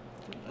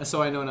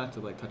 So I know not to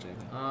like touch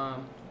anything.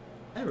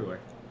 Everywhere.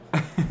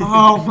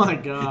 Oh my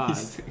god.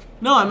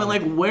 No, I mean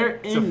like where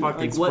It's a in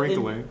fucking like what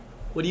sprinkler.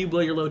 what do you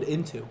blow your load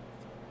into?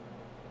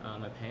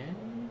 My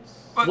pants.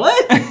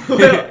 What?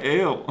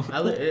 Ew.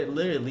 It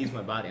literally leaves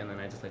my body, and then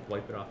I just like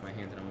wipe it off my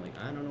hands, and I'm like,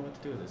 I don't know what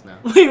to do with this now.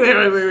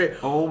 Wait.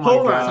 Oh my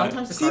Hold on. god.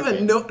 Sometimes the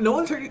Steven, carpet. no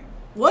one's heard you.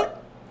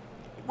 What?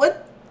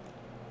 What?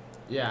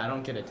 Yeah, I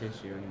don't get a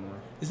tissue anymore.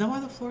 Is that why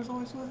the floor's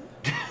always wet?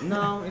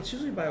 No, it's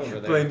usually by over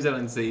there. Blames it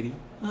on Sadie.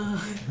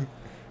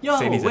 Yo,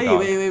 Sadie's a wait.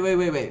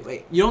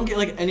 dog. You don't get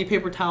like any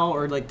paper towel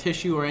or like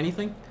tissue or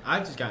anything?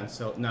 I've just gotten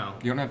so no.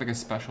 You don't have like a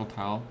special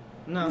towel?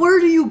 No. Where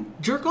do you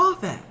jerk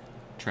off at?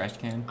 Trash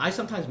can? I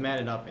sometimes man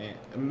it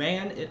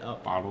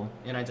up, Bottle?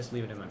 and I just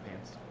leave it in my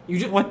pants. You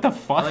just What the I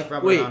fuck? like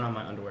rub Wait. it on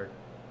my underwear,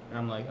 and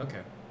I'm like,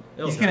 okay.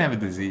 It'll He's dry. gonna have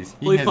a disease.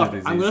 He Holy has fuck! a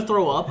disease. I'm gonna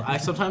throw up. I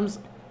sometimes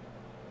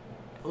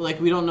like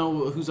we don't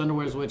know whose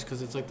underwear is which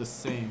because it's like the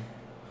same.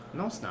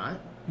 No, it's not.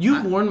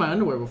 You've worn my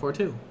underwear before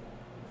too.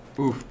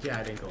 Oof. Yeah,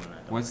 I didn't go in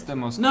that. don't What's worry. the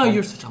most? No, com-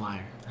 you're such a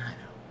liar. I know.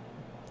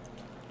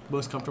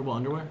 Most comfortable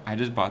underwear? I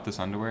just bought this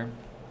underwear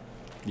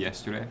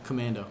yesterday.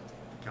 Commando.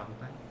 Calvin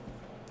Klein.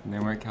 And they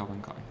were at Calvin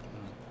Klein.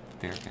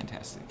 They're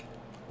fantastic.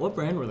 What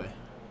brand were they?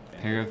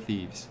 Pair of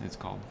Thieves, it's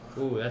called.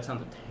 Ooh, that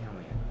sounds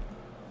Italian.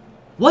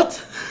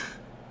 What?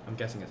 I'm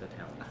guessing it's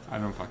Italian. I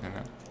don't fucking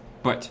know.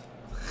 But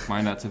my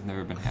nuts have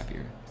never been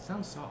happier. It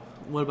sounds soft.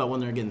 What about when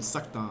they're getting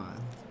sucked on?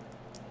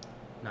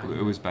 Not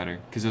It was better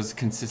because it was a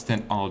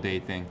consistent all day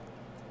thing.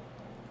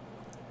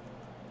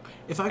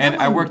 If I got And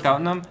my- I worked out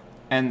in them,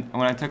 and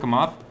when I took them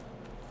off,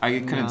 I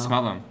couldn't No.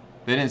 smell them.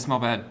 They didn't smell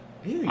bad.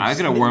 Ew, you I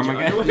could have sniffed worn your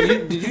them again.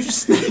 underwear? Did you just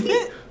sniff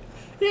it?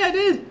 Yeah, I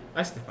did.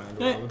 I sniff my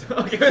underwear all the time.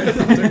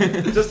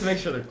 Okay, just to make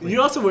sure they're clean.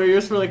 You also wear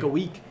yours for like a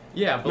week.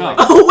 Yeah, but No. like,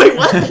 Oh wait,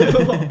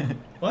 what?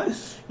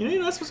 what? You know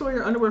you're not supposed to wear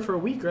your underwear for a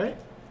week, right?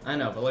 I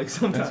know, but like That's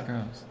sometimes,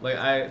 gross. like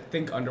I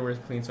think underwear is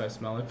clean, so I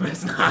smell it, but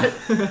it's not.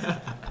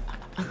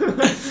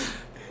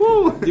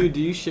 Woo. Dude,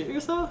 do you shit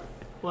yourself?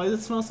 Why does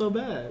it smell so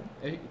bad?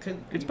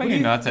 It's by your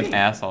nuts and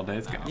ass all day.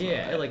 It's gonna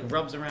Yeah, it like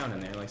rubs around in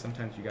there. Like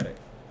sometimes you gotta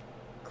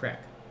crack,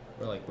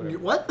 or like whatever.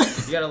 What?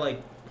 You gotta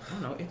like, I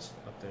don't know, it's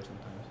up there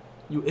sometimes.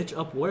 You itch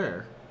up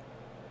where?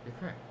 You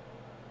crack.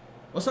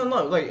 Well, so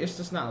no, like it's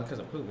just not because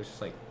of poop. It's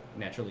just like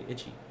naturally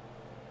itchy.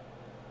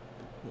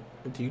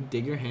 Do you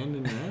dig your hand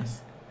in your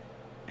ass?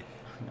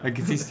 I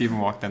can see Steven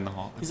walk down the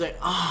hall. He's like,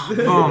 oh.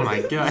 Oh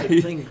my god.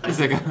 He's like, He's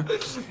like a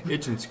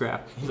itch and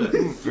scrap. He's like,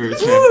 or Woo,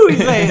 scrap.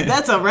 he's like,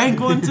 that's a rank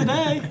one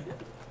today.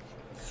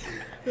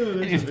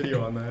 There's a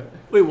video on that.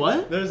 Wait,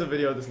 what? There's a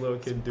video of this little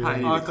kid doing Hi.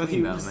 it. Oh, I to thought clean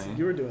he that, was, man.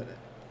 you were doing it.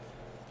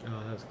 Oh,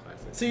 that was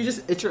classic. So you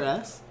just itch your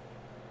ass?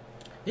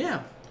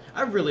 Yeah,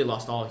 I really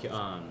lost all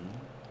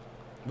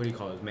what do you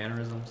call those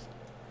mannerisms?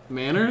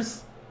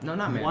 Manners? No,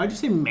 not manners. Why'd you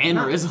say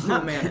mannerism?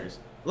 Not manners.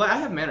 Like I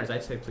have manners. I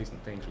say please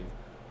and thank you.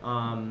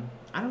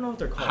 I don't know what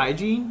they're called.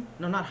 Hygiene?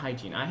 No, not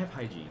hygiene. I have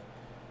hygiene.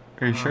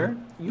 Are you sure?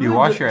 you Do you have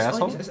wash the- your It's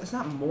like- asshole? it's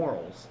not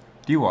morals.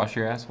 Do you wash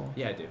your asshole?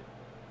 Yeah, I do.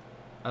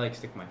 I like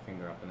stick my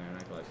finger up in there and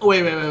I go like. Oh,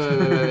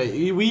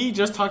 wait. We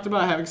just talked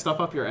about having stuff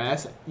up your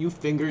ass. You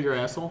finger your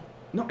asshole?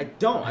 No, I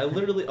don't. I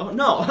literally. Oh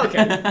no.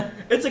 Okay.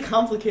 It's a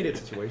complicated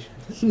situation.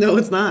 No,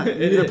 it's not. You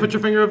It either is. put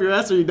your finger up your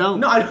ass or you don't.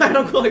 No, I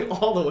don't go like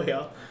all the way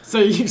up. So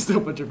you still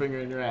put your finger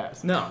in your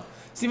ass. No.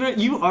 Steven,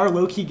 you are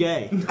low-key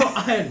gay. No,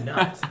 I am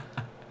not.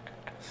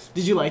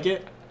 Did you like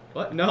it?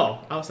 What? No.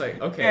 I was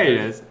like, okay. Yeah, he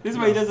does. This is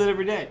why he does it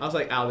every day. I was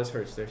like, ow, this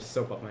hurts. There's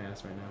soap up my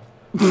ass right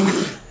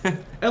now.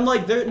 And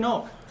like,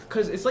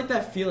 because it's like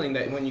that feeling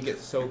that when you get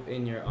soap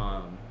in your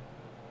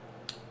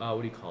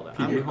what do you call that?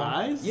 In your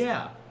eyes?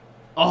 Yeah.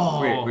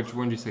 Oh. Wait, which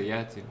one did you say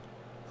yeah to?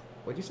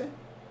 What'd you say?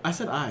 I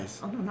said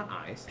eyes. Oh no, not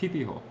eyes.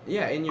 Pee-pee hole.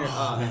 Yeah, in your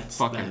That's-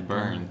 Fucking that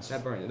burns.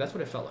 that burn. That's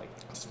what it felt like.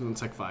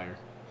 It's like fire.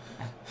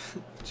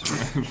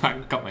 If I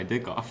cut my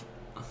dick off.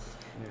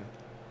 Yeah.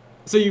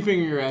 So you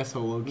finger your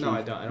asshole low-key? No,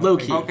 I don't. I don't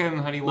Low-key. think- Okay, then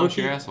how do you wash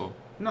Low-key. your asshole?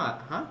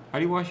 Not, huh? How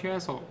do you wash your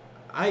asshole?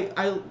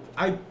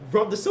 I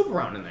rub the soap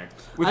around in there.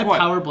 With I what?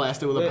 power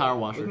blast it with a power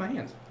washer. With my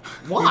hands.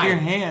 With Why? your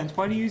hands.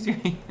 Why do you use your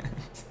hands?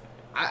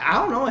 I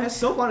don't know. It has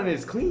soap on it.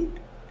 It's clean.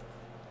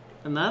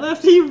 And not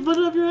after you put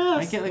it up your ass.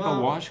 I get like Well-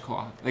 a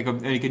washcloth, like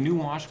a new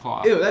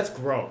washcloth. Ew, that's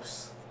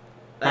gross.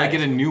 I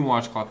get a new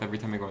washcloth every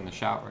time I go in the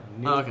shower.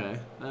 Oh, okay.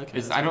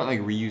 It's I don't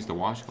like reuse the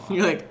washcloth.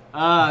 You're like,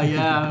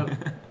 yeah.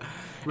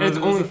 And it's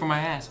only for my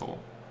asshole.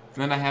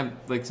 And then I have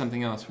like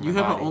something else for You my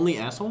have body. an only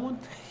asshole one?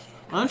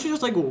 Why don't you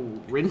just like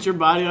rinse your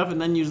body off and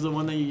then use the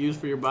one that you use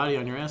for your body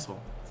on your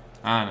asshole?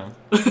 I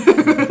don't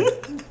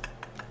know.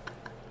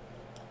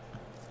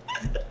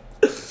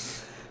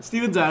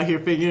 Steven's out here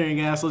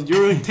fingering assholes.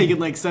 You're taking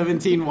like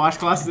 17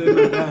 washcloths in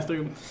the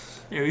bathroom.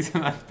 Yeah, at least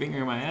I'm not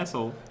fingering my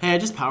asshole. Hey, I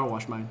just power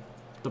wash mine.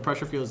 The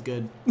pressure feels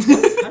good.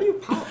 How do you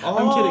power? Oh.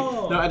 I'm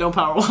kidding. No, I don't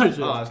power wash it.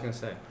 Oh, I was gonna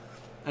say.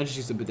 I just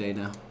use a bidet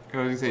now. I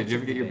was gonna say, did you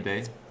ever get your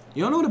bidet?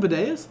 You don't know what a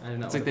bidet is? I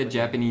didn't know. It's like that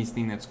Japanese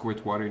thing that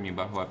squirts water in your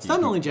butthole. It's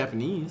not only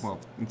Japanese. Well,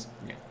 it's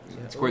yeah.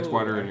 Yeah. It squirts Ooh,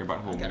 water in your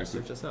butthole. I when gotta you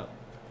search poop. this up.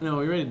 No,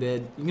 we already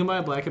did. You can buy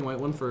a black and white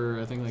one for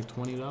I think like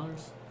 $20.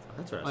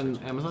 That's right. On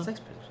Amazon? Sex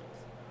positions.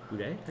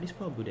 Boudet? How do you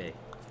spell boudet?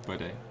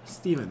 Bidet.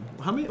 Steven,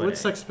 how many? But What A.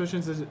 sex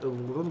positions is it?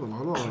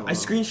 I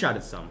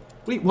screenshotted some.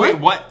 Wait, Wait,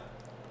 what?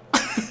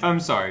 what? I'm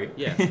sorry.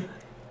 Yeah.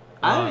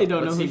 I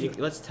don't let's know see who if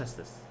let's test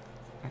this.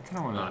 I kind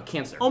of want to.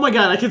 Cancer. Oh my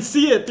god, I can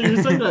see it through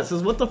your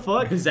sunglasses. What the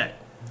fuck? What is that?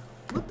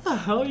 What the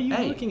hell are you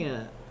Hey. looking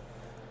at?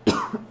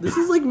 This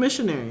is like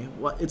missionary.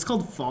 What? It's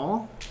called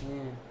fall.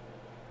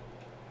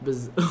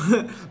 Biz-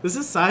 this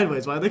is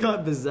sideways. Why do they call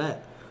it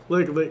Bizette?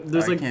 Look,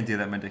 there's I like. can't do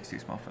that. My dick's too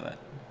small for that.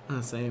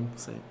 Same.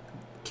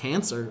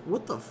 Cancer.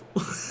 What the?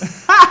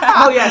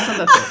 Oh yeah, I said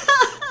that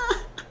too.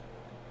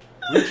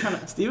 We're trying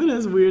to. Steven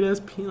has weird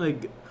ass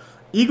like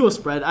eagle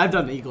spread. I've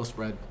done the eagle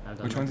spread.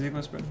 Which one's the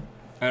eagle spread?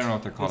 I don't know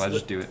what they're called. It's I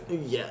just do it.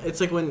 Yeah, it's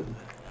like when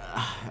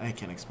I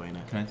can't explain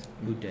it. Can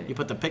I? You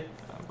put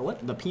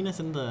the penis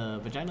in the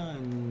vagina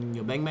and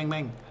you bang bang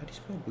bang. How do you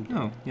spell boudet?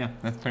 Oh, yeah.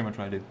 That's pretty much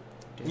what I do.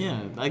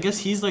 Yeah, I guess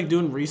he's like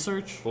doing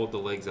research. Fold the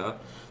legs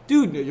up.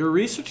 Dude, your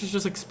research is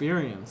just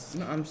experience.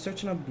 No, I'm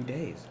searching up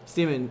bidets.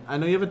 Steven, I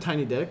know you have a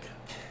tiny dick.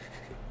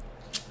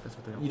 That's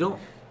what they You don't.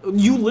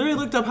 You literally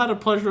looked up how to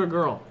pleasure a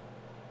girl.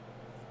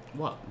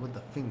 What? With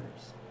the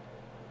fingers.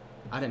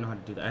 I didn't know how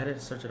to do that. I had to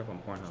search it up on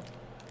Pornhub.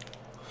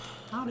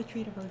 How to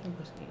treat a virgin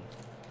pussy.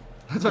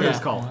 That's what Yeah. it's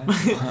called.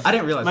 I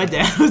didn't realize My that.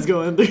 dad was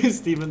going through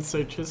Steven's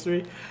search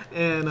history,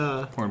 and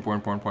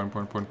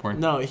Porn.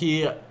 no,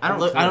 he. I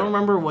don't I care. don't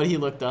remember what he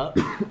looked up.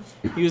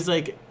 He was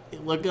like,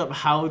 look up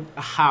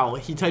how.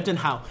 He typed in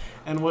how,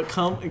 and what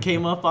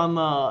came up on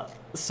the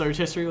search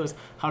history was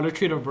how to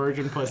treat a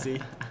virgin pussy.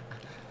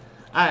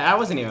 I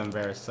wasn't even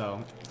embarrassed,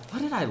 so.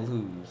 What did I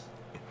lose?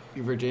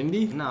 Your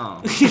virginity?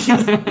 No.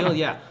 Well,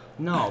 yeah.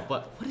 No,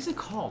 but what is it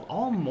called?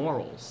 All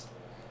morals.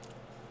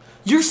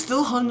 You're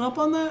still hung up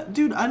on that?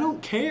 Dude, I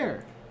don't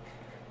care.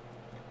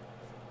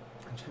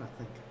 I'm trying to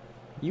think.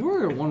 You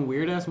were one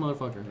weird ass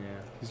motherfucker. Yeah.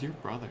 He's your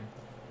brother.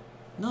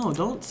 No,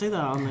 don't say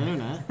that on the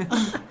internet.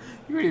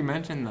 You already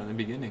mentioned that in the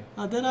beginning.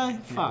 Oh, did I? Yeah,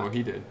 Fuck. well,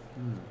 he did.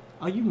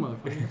 Oh, you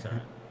motherfucker. It's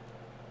alright.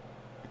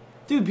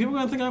 Dude, people are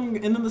gonna think I'm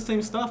into the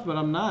same stuff, but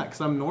I'm not,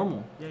 because I'm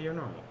normal. Yeah, you're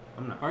normal.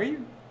 I'm not. Are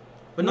you?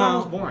 But No.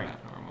 normal's boring.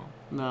 Not normal.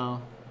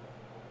 No.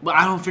 But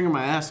I don't finger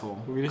my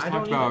asshole. We just I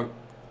talked don't either. about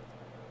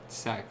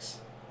sex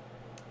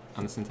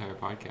on this entire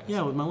podcast.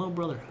 Yeah, with my little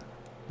brother.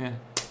 Yeah.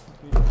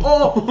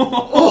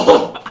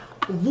 Oh!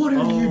 What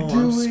are you I'm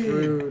doing?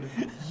 screwed.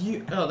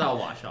 That'll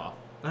wash off.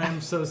 I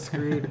am so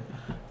screwed.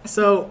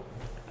 So,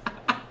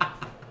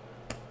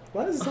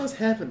 why does this always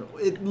happen?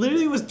 It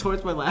literally was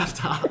towards my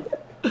laptop.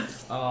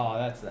 Oh,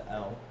 that's the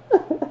L.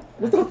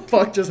 What the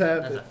fuck just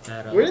That's happened? a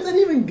fat L. Where did that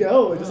even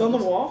go? Just on the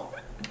wall?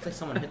 It's like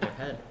someone hit their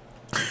head.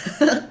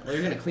 Well,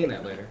 you're gonna clean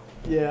that later.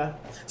 Yeah.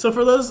 So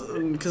for those,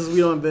 because we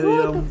don't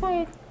video,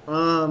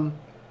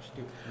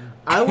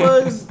 I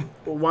was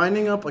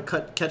winding up a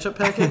ketchup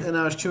packet and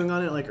I was chewing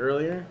on it like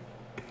earlier,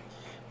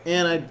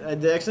 and I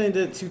accidentally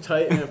did it too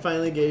tight and it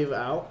finally gave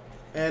out,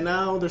 and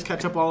now there's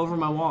ketchup all over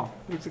my wall.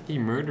 Looks like he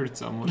murdered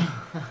someone.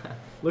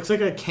 Looks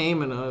like I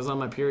came and I was on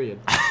my period.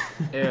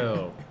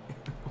 Ew.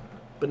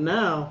 But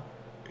now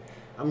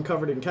I'm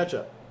covered in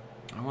ketchup.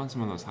 I want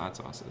some of those hot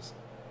sauces.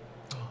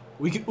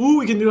 We can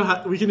do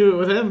it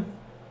with him,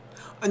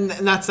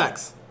 and not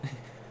sex.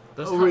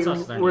 Those hot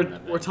sauces aren't even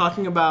that We're bad.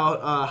 talking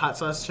about hot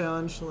sauce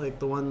challenge, like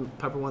the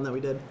pepper one that we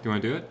did. Do you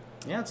want to do it?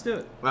 Yeah, let's do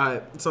it. All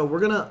right, so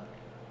we're gonna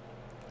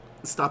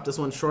stop this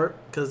one short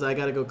because I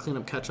gotta go clean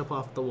up ketchup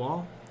off the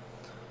wall.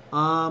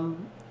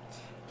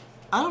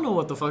 I don't know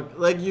what the fuck,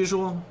 like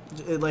usual,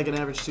 like an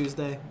average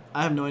Tuesday.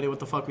 I have no idea what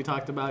the fuck we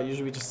talked about.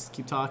 Usually we just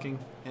keep talking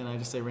and I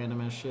just say random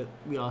ass shit.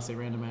 We all say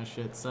random ass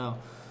shit. So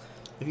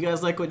if you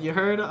guys like what you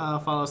heard,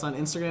 follow us on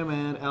Instagram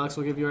and Alex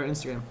will give you our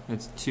Instagram.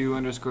 It's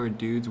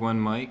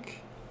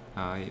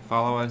 2_dudes1mic.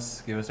 Follow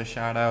us. Give us a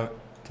shout out.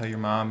 Tell your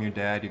mom, your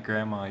dad, your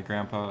grandma, your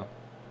grandpa.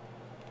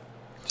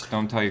 Just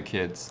don't tell your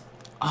kids.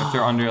 If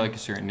they're under like a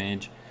certain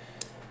age,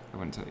 I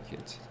wouldn't tell your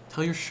kids.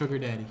 Tell your sugar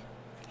daddy.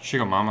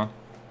 Sugar mama.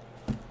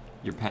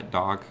 Your pet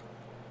dog,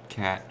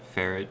 cat,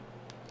 ferret,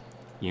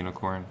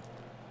 unicorn,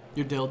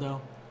 Your dildo.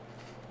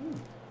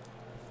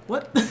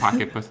 What?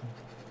 pocket pussy.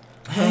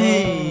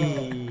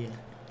 Hey.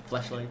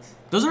 Flashlights.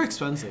 Those are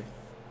expensive.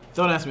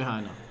 Don't ask me how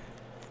I know.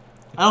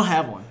 I don't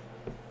have one.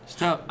 Just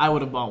tell, I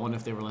would have bought one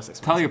if they were less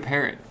expensive. tell your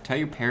parrot. Tell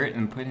your parrot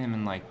and put him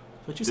in like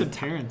But you said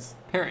parents.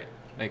 parrot,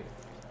 like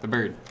the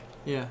bird.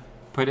 Yeah.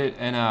 Put it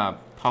in a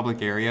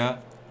public area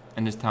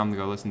and just tell him to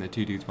go listen to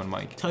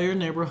 2dudes1mic. Tell your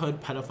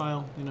neighborhood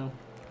pedophile, you know.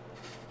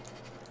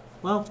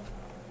 Well,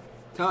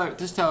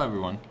 Just tell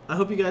everyone. I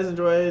hope you guys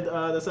enjoyed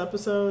this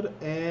episode,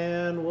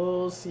 and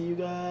we'll see you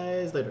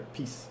guys later.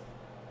 Peace.